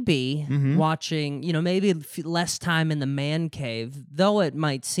 Maybe watching, maybe less time in the man cave, though it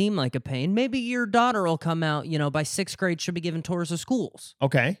might seem like a pain. Maybe your daughter will come out, by 6th grade, she'll be giving tours of schools.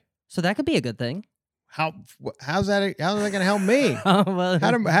 Okay. So that could be a good thing. How's that going to help me? Well,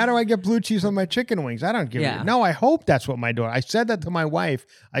 how do I get blue cheese on my chicken wings? I don't give it. No, I hope that's what my daughter. I said that to my wife.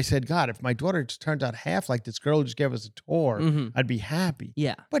 I said, God, if my daughter just turns out half like this girl who just gave us a tour, I'd be happy.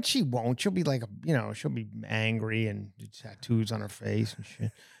 Yeah. But she won't. She'll be like, she'll be angry and tattoos on her face and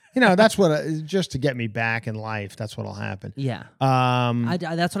shit. That's what, just to get me back in life, that's what'll happen. Yeah.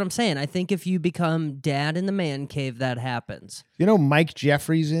 That's what I'm saying. I think if you become dad in the man cave, that happens. Mike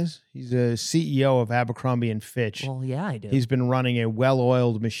Jeffries is? He's a CEO of Abercrombie & Fitch. Well, yeah, I do. He's been running a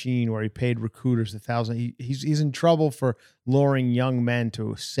well-oiled machine where he paid recruiters $1,000. He's in trouble for luring young men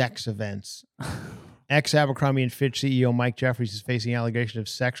to sex events. Ex-Abercrombie & Fitch CEO Mike Jeffries is facing allegations of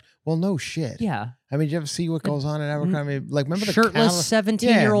sex. Well, no shit. Yeah. I mean, did you ever see what goes on at Abercrombie? Like, remember the shirtless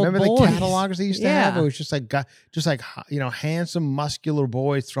 17-year-old remember boys? The catalogs they used to have? It was just like handsome, muscular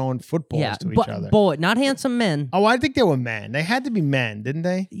boys throwing footballs to each other. Not handsome men. Oh, I think they were men. They had to be men, didn't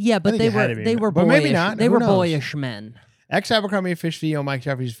they? Yeah, but they were boyish. But maybe not. They Who were knows? boyish men. Ex-Abercrombie & Fitch CEO Mike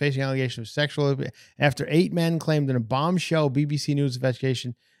Jeffries is facing allegations of sexual after 8 men claimed in a bombshell BBC News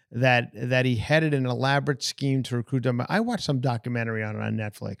investigation that he headed an elaborate scheme to recruit them. I watched some documentary on it on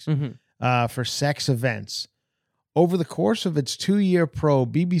Netflix for sex events. Over the course of its 2-year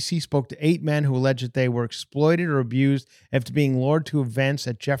probe, BBC spoke to 8 men who alleged that they were exploited or abused after being lured to events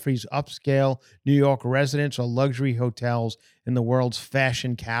at Jeffries' upscale New York residence or luxury hotels in the world's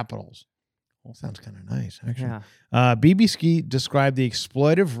fashion capitals. Well, sounds kind of nice, actually. Yeah. BBC described the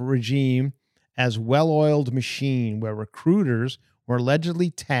exploitive regime as well-oiled machine where recruiters were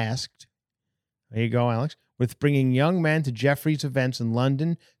allegedly tasked, there you go, Alex, with bringing young men to Jeffries' events in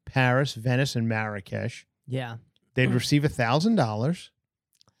London, Paris, Venice, and Marrakesh. Yeah. They'd receive $1,000.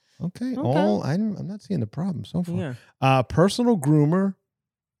 Okay. I'm not seeing the problem so far. Yeah. Personal groomer.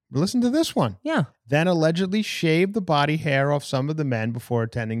 Listen to this one. Yeah. Then allegedly shaved the body hair off some of the men before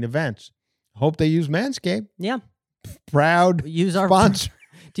attending the events. Hope they use Manscaped. Yeah. Proud use our sponsor.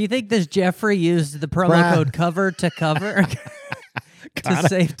 Do you think this Jeffrey used the promo code cover to cover to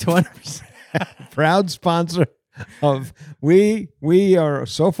save 20%? Proud sponsor of we are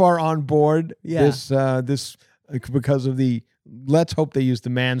so far on board this because of the let's hope they use the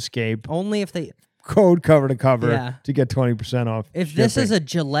Manscaped only if they code cover to cover to get 20% off. If shipping. This is a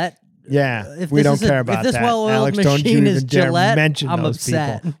Gillette, we don't care about that. If this well-oiled Alex, machine don't you is even dare Gillette, mention I'm those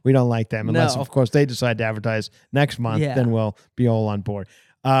upset. people. We don't like them unless, No. of course, they decide to advertise next month. Then we'll be all on board.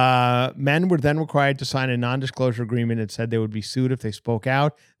 Men were then required to sign a non-disclosure agreement that said they would be sued if they spoke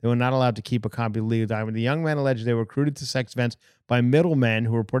out. They were not allowed to keep a copy of the legal document. The young men alleged they were recruited to sex events by middlemen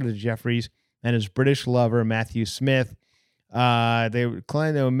who reported to Jeffries and his British lover, Matthew Smith. They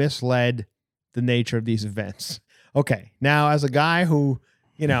claimed they were misled the nature of these events. Okay, now as a guy who,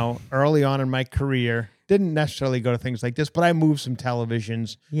 early on in my career, didn't necessarily go to things like this, but I moved some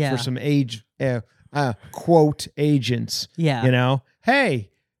televisions for some quote agents. Yeah. Hey,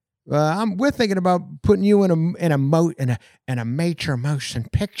 we're thinking about putting you in a major motion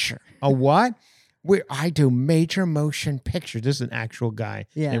picture. A what? I do major motion pictures. This is an actual guy.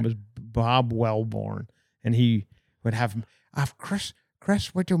 Yeah. It was Bob Wellborn, and he would have Chris,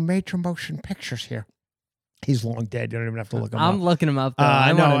 we do major motion pictures here. He's long dead. You don't even have to look him up. I'm looking him up, though.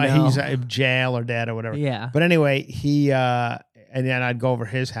 I know. Know. He's jail or dead or whatever. Yeah. But anyway, he and then I'd go over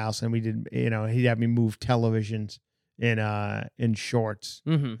his house, and we did. He'd have me move televisions in shorts.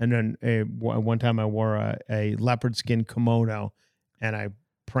 Mm-hmm. And then one time I wore a leopard skin kimono, and I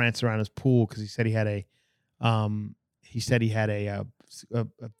pranced around his pool because he said he had a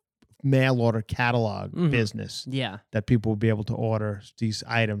mail order catalog business. Yeah. That people would be able to order these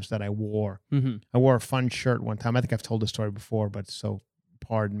items that I wore. Mm-hmm. I wore a fun shirt one time. I think I've told this story before, but so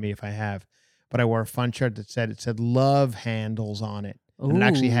pardon me if I have. But I wore a fun shirt that said love handles on it. And it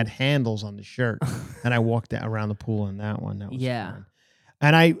actually had handles on the shirt. And I walked around the pool in that one. That was fun.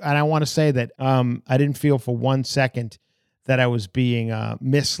 And I want to say that I didn't feel for 1 second that I was being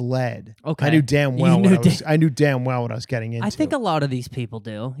misled. Okay. I knew damn well I knew damn well what I was getting into. I think a lot of these people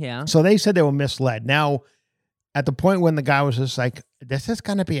do, yeah. So they said they were misled. Now, at the point when the guy was just like, this is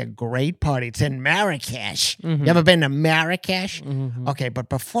going to be a great party. It's in Marrakesh. Mm-hmm. You ever been to Marrakesh? Mm-hmm. Okay, but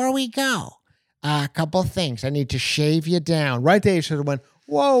before we go, a couple things. I need to shave you down. Right there, you should have went,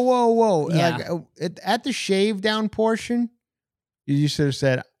 whoa. Yeah. Like, at the shave down portion, you should have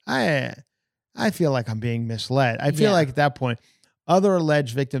said, I feel like I'm being misled. I feel like at that point, Other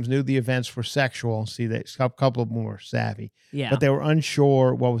alleged victims knew the events were sexual. See, a couple of them were savvy. Yeah. But they were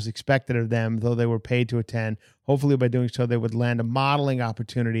unsure what was expected of them, though they were paid to attend. Hopefully, by doing so, they would land a modeling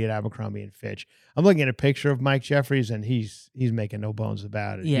opportunity at Abercrombie & Fitch. I'm looking at a picture of Mike Jeffries, and he's making no bones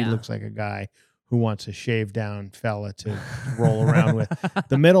about it. Yeah. He looks like a guy who wants a shaved-down fella to roll around with.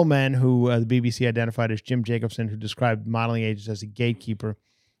 The middleman, who the BBC identified as Jim Jacobson, who described modeling agents as a gatekeeper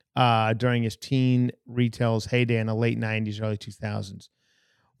during his teen retail's heyday in the late 90s, early 2000s.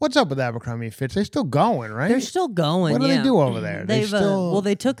 What's up with Abercrombie & Fitch? They're still going, right? They're still going. What do they do over there? They still.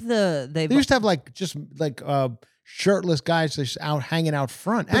 they took the. They used to have shirtless guys just out hanging out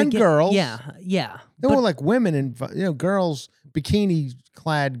front, But and again, girls. Yeah. There were like women and girls, bikini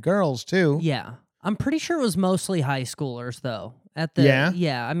clad girls too. Yeah. I'm pretty sure it was mostly high schoolers though.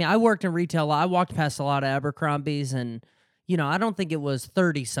 Yeah? I mean, I worked in retail. I walked past a lot of Abercrombie's, and I don't think it was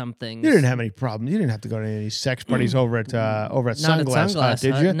 30-somethings. You didn't have any problems. You didn't have to go to any sex parties over at Sunglass Hut,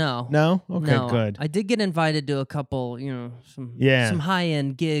 did you? No. No? Okay, No. good. I did get invited to a couple, some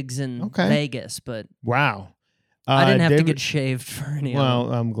high-end gigs in Vegas, but Wow. I didn't have to get shaved for any of them.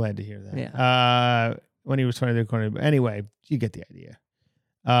 Well, I'm glad to hear that. Yeah. When he was 23, anyway, you get the idea.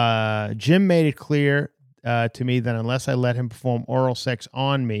 Jim made it clear to me that unless I let him perform oral sex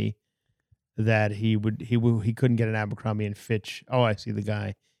on me, that he couldn't get an Abercrombie & Fitch. Oh, I see the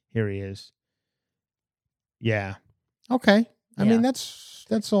guy. Here he is. Yeah. Okay. I mean,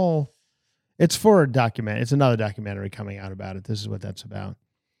 that's all. It's for a document. It's another documentary coming out about it. This is what that's about.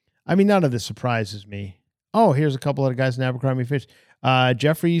 I mean, none of this surprises me. Oh, here's a couple of guys in Abercrombie & Fitch.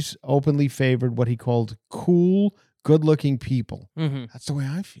 Jeffries openly favored what he called cool, good-looking people. Mm-hmm. That's the way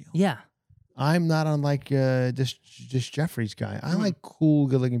I feel. Yeah. I'm not unlike this Jeffries guy. I like cool,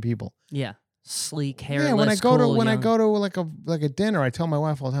 good-looking people. Yeah. Sleek, hairless. Yeah, when I go to like a dinner, I tell my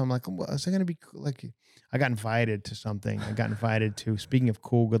wife all the time, I'm like, is it going to be like? I got invited to something. I got invited to. Speaking of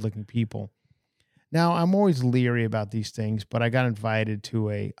cool, good-looking people. Now I'm always leery about these things, but I got invited to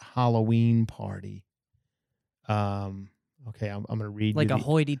a Halloween party. Okay, I'm going to read like you a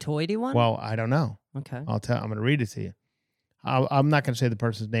hoity-toity one. Well, I don't know. Okay, I'm going to read it to you. I'm not going to say the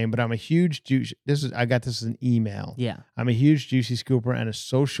person's name, but I'm a huge I got this as an email. Yeah. I'm a huge juicy scooper and a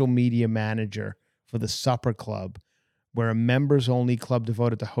social media manager for the Supper Club, where a members-only club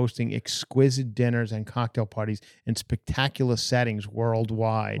devoted to hosting exquisite dinners and cocktail parties in spectacular settings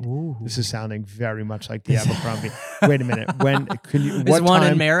worldwide. Ooh. This is sounding very much like the Abercrombie. Wait a minute. When can you?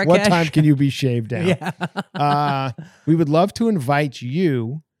 What time can you be shaved down? Yeah. We would love to invite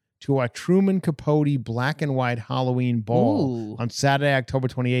you to our Truman Capote black and white Halloween ball on Saturday, October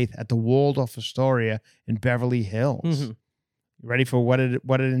 28th at the Waldorf Astoria in Beverly Hills. Mm-hmm. You ready for what it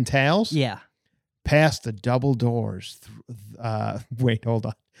entails? Yeah. Past the double doors. Wait, hold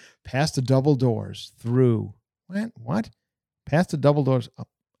on. Past the double doors through. What? Past the double doors. Oh,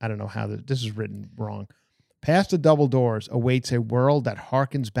 I don't know how this is written wrong. Past the double doors awaits a world that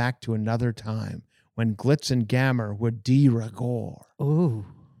harkens back to another time when glitz and glamour were de rigueur. Ooh.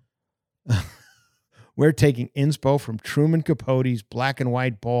 We're taking inspo from Truman Capote's black and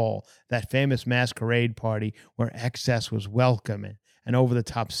white ball, that famous masquerade party where excess was welcome and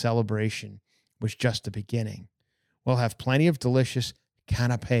over-the-top celebration was just the beginning. We'll have plenty of delicious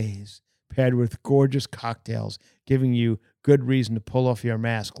canapes paired with gorgeous cocktails, giving you good reason to pull off your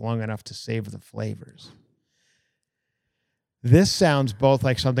mask long enough to savor the flavors. This sounds both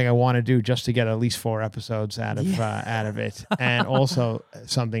like something I want to do just to get at least 4 episodes out of it, and also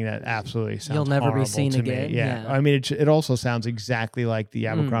something that absolutely sounds You'll never be seen to again. me. Yeah. I mean, it also sounds exactly like the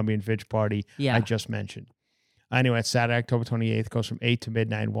Abercrombie & Fitch party I just mentioned. Anyway, it's Saturday, October 28th. Goes from 8 to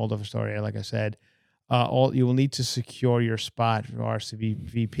midnight in Waldorf Astoria, like I said. You will need to secure your spot for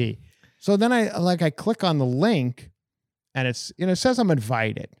RSVP. So then I click on the link, and it says I'm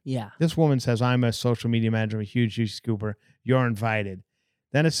invited. Yeah. This woman says, I'm a social media manager, I'm a huge juicy scooper. You're invited.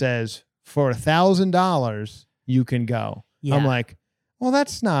 Then it says, for $1,000, you can go. Yeah. I'm like, well,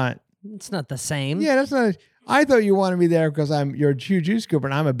 that's not. It's not the same. Yeah, that's not. I thought you wanted me there because you're a huge juicy scooper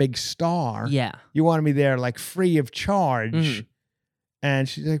and I'm a big star. Yeah. You wanted me there like free of charge. Mm-hmm. And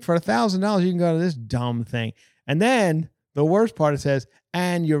she's like, for $1,000, you can go to this dumb thing. And then the worst part, it says,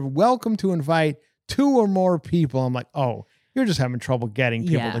 and you're welcome to invite 2 or more people. I'm like, oh, you're just having trouble getting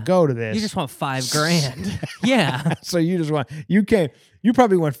people to go to this. You just want $5,000. Yeah. So you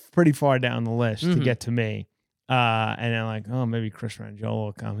probably went pretty far down the list to get to me. And then like, oh, maybe Chris Rangiolo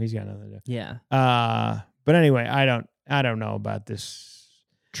will come. He's got nothing to do. Yeah. But anyway, I don't know about this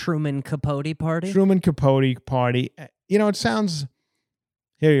Truman Capote party. Truman Capote party. It sounds.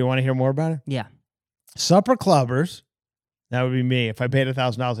 Here, you want to hear more about it? Yeah. Supper clubbers. That would be me. If I paid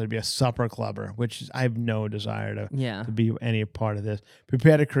 $1,000, I'd be a supper clubber, which I have no desire to be any part of this.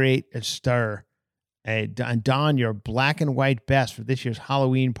 Prepare to create a stir. And don your black and white best for this year's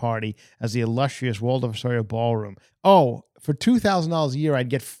Halloween party as the illustrious Waldorf Astoria Ballroom. Oh, for $2,000 a year, I'd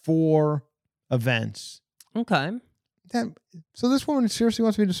get 4 events. Okay. So this woman seriously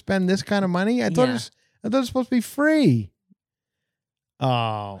wants me to spend this kind of money? I thought it was supposed to be free.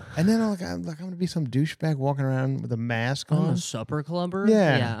 Oh, and then I'm going to be some douchebag walking around with a mask on. A supper clubber?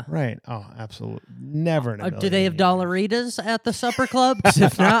 Yeah, right. Oh, absolutely. Never in a million do they have years. dollaritas at the supper club?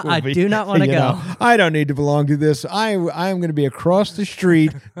 If not, I do not want to go. I don't need to belong to this. I am going to be across the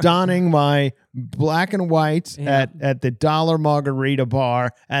street donning my black and whites at the $1 margarita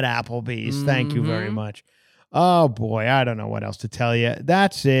bar at Applebee's. Thank you very much. Oh, boy. I don't know what else to tell you.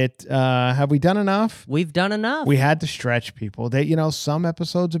 That's it. Have we done enough? We've done enough. We had to stretch people. Some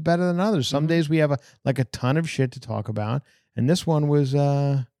episodes are better than others. Some days we have a ton of shit to talk about. And this one was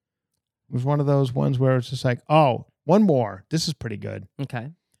one of those ones where it's just like, oh, one more. This is pretty good. Okay.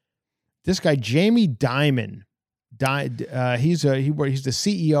 This guy, Jamie Dimon, he's the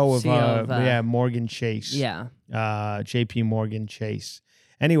CEO of Morgan Chase. Yeah. JP Morgan Chase.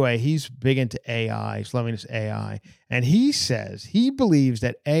 Anyway, he's big into AI. He's loving this AI. And he says he believes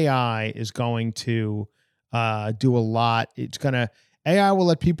that AI is going to do a lot. AI will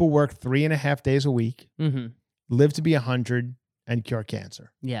let people work 3.5 days a week, live to be 100, and cure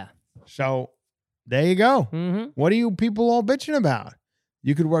cancer. Yeah. So there you go. What are you people all bitching about?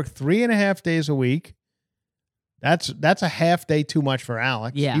 You could work 3.5 days a week. That's a half day too much for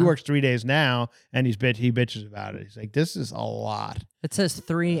Alex. Yeah. He works 3 days now, and he bitches about it. He's like, this is a lot. It says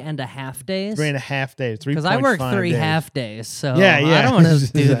 3.5 days. 3.5 days. 3.5 because I work 3 days. half days, so yeah. I don't want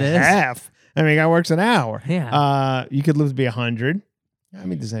to do this. Half. I mean, guy works an hour. Yeah. You could live to be 100. I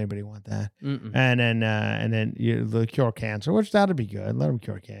mean, does anybody want that? And then you cure cancer, which that'd be good. Let them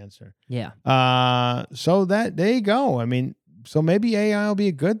cure cancer. Yeah. So there you go. I mean, so maybe AI will be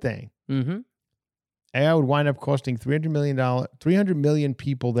a good thing. AI would wind up costing $300 million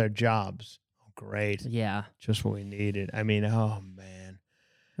people their jobs. Oh, great. Yeah. Just what we needed. I mean, oh, man.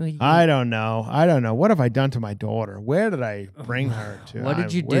 I don't know. What have I done to my daughter? Where did I bring her to? What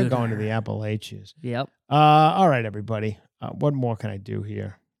did you do? We're going to the Appalachians. Yep. All right, everybody. What more can I do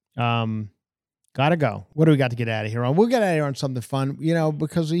here? Gotta go. What do we got to get out of here on? We'll get out of here on something fun,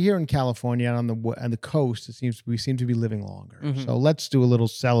 because we're here in California on the coast. We seem to be living longer. So let's do a little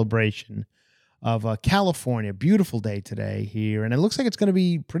celebration of California. Beautiful day today here. And it looks like it's going to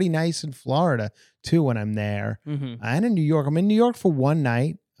be pretty nice in Florida, too, when I'm there. And in New York. I'm in New York for one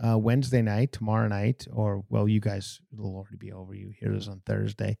night, Wednesday night, tomorrow night. Or, well, you guys, it'll already be over. You hear this on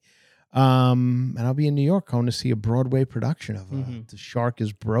Thursday. And I'll be in New York going to see a Broadway production of The Shark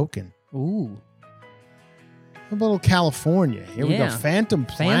is Broken. Ooh. A little California. Here we go. Phantom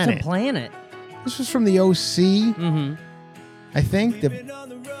Planet. Phantom Planet. This was from the OC. I think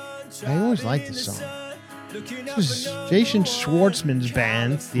I always liked this song. This was Jason Schwartzman's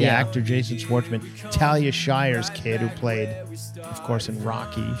band, the actor Jason Schwartzman, Talia Shire's kid who played, of course, in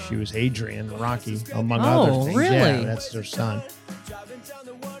Rocky. She was Adrian Rocky, among other things. Really? Yeah, that's their son.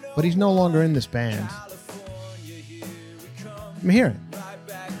 But he's no longer in this band. Let me hear it.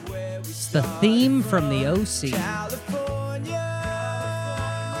 It's the theme from the OC.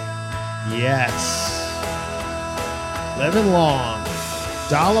 Yes. Living long.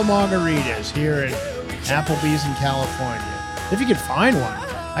 $1 margaritas here at Applebee's in California. If you could find one.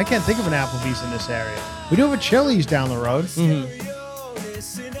 I can't think of an Applebee's in this area. We do have a Chili's down the road.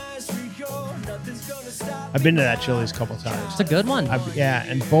 I've been to that Chili's a couple times. It's a good one.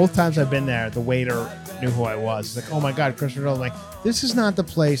 And both times I've been there, the waiter knew who I was. He's like, oh my God, Christopher Nolan. Like, this is not the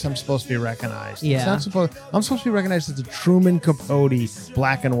place I'm supposed to be recognized. Yeah. I'm supposed to be recognized as the Truman Capote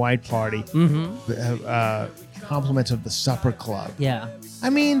Black and White Party. Compliments of the Supper Club. Yeah. I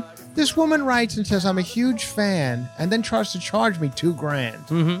mean, this woman writes and says, I'm a huge fan, and then tries to charge me $2,000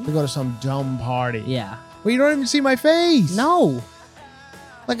 to go to some dumb party. Yeah. Well, you don't even see my face. No.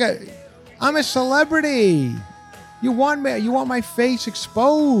 I'm a celebrity. You want my face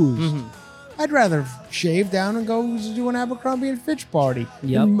exposed. I'd rather shave down and go do an Abercrombie and Fitch party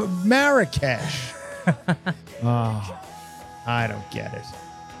in Marrakesh. Oh, I don't get it.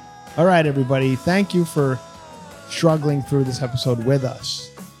 All right, everybody. Thank you for struggling through this episode with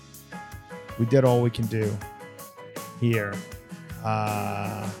us. We did all we can do here.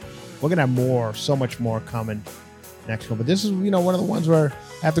 We're going to have so much more coming next one. But this is, one of the ones where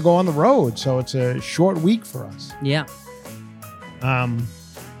I have to go on the road. So it's a short week for us. Yeah. But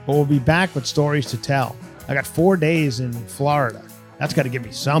we'll be back with stories to tell. I got 4 days in Florida That's got to give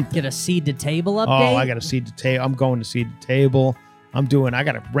me something. Get a seed to table update? Oh, I got a seed to table. I'm going to seed to table. I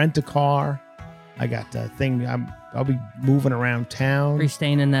got to rent a car. I got a thing. I'll be moving around town. Are you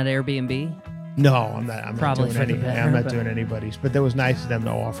staying in that Airbnb? No, I'm not. I'm Probably not doing for the better, I'm not but- doing anybody's. But that was nice of them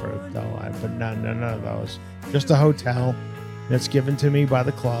to offer it, though. But none of those. Just a hotel that's given to me by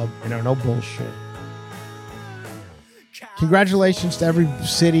the club. No bullshit. Congratulations to every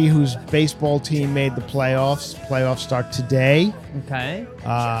city whose baseball team made the playoffs. Playoffs start today. Okay.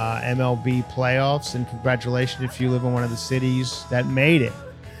 MLB playoffs. And congratulations if you live in one of the cities that made it.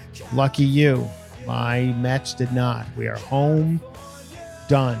 Lucky you. My Mets did not. We are home.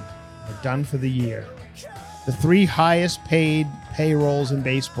 Done. We're done for the year. The 3 highest paid payrolls in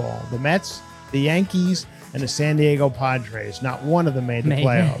baseball. The Mets, the Yankees, and the San Diego Padres. Not one of them made the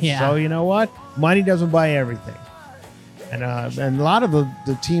playoffs. Yeah. So you know what? Money doesn't buy everything. And a lot of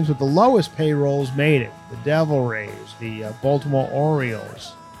the teams with the lowest payrolls made it. The Devil Rays, the Baltimore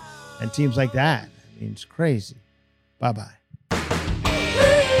Orioles, and teams like that. I mean, it's crazy. Bye-bye.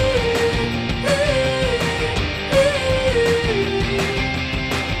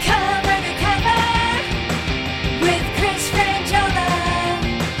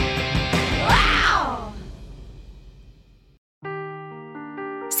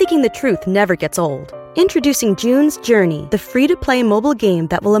 Seeking the truth never gets old. Introducing June's Journey, the free-to-play mobile game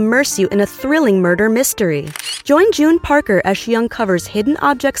that will immerse you in a thrilling murder mystery. Join June Parker as she uncovers hidden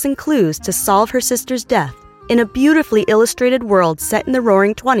objects and clues to solve her sister's death in a beautifully illustrated world set in the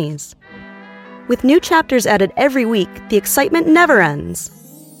Roaring '20s. With new chapters added every week, the excitement never ends.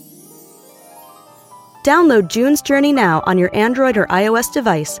 Download June's Journey now on your Android or iOS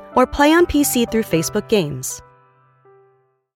device, or play on PC through Facebook Games.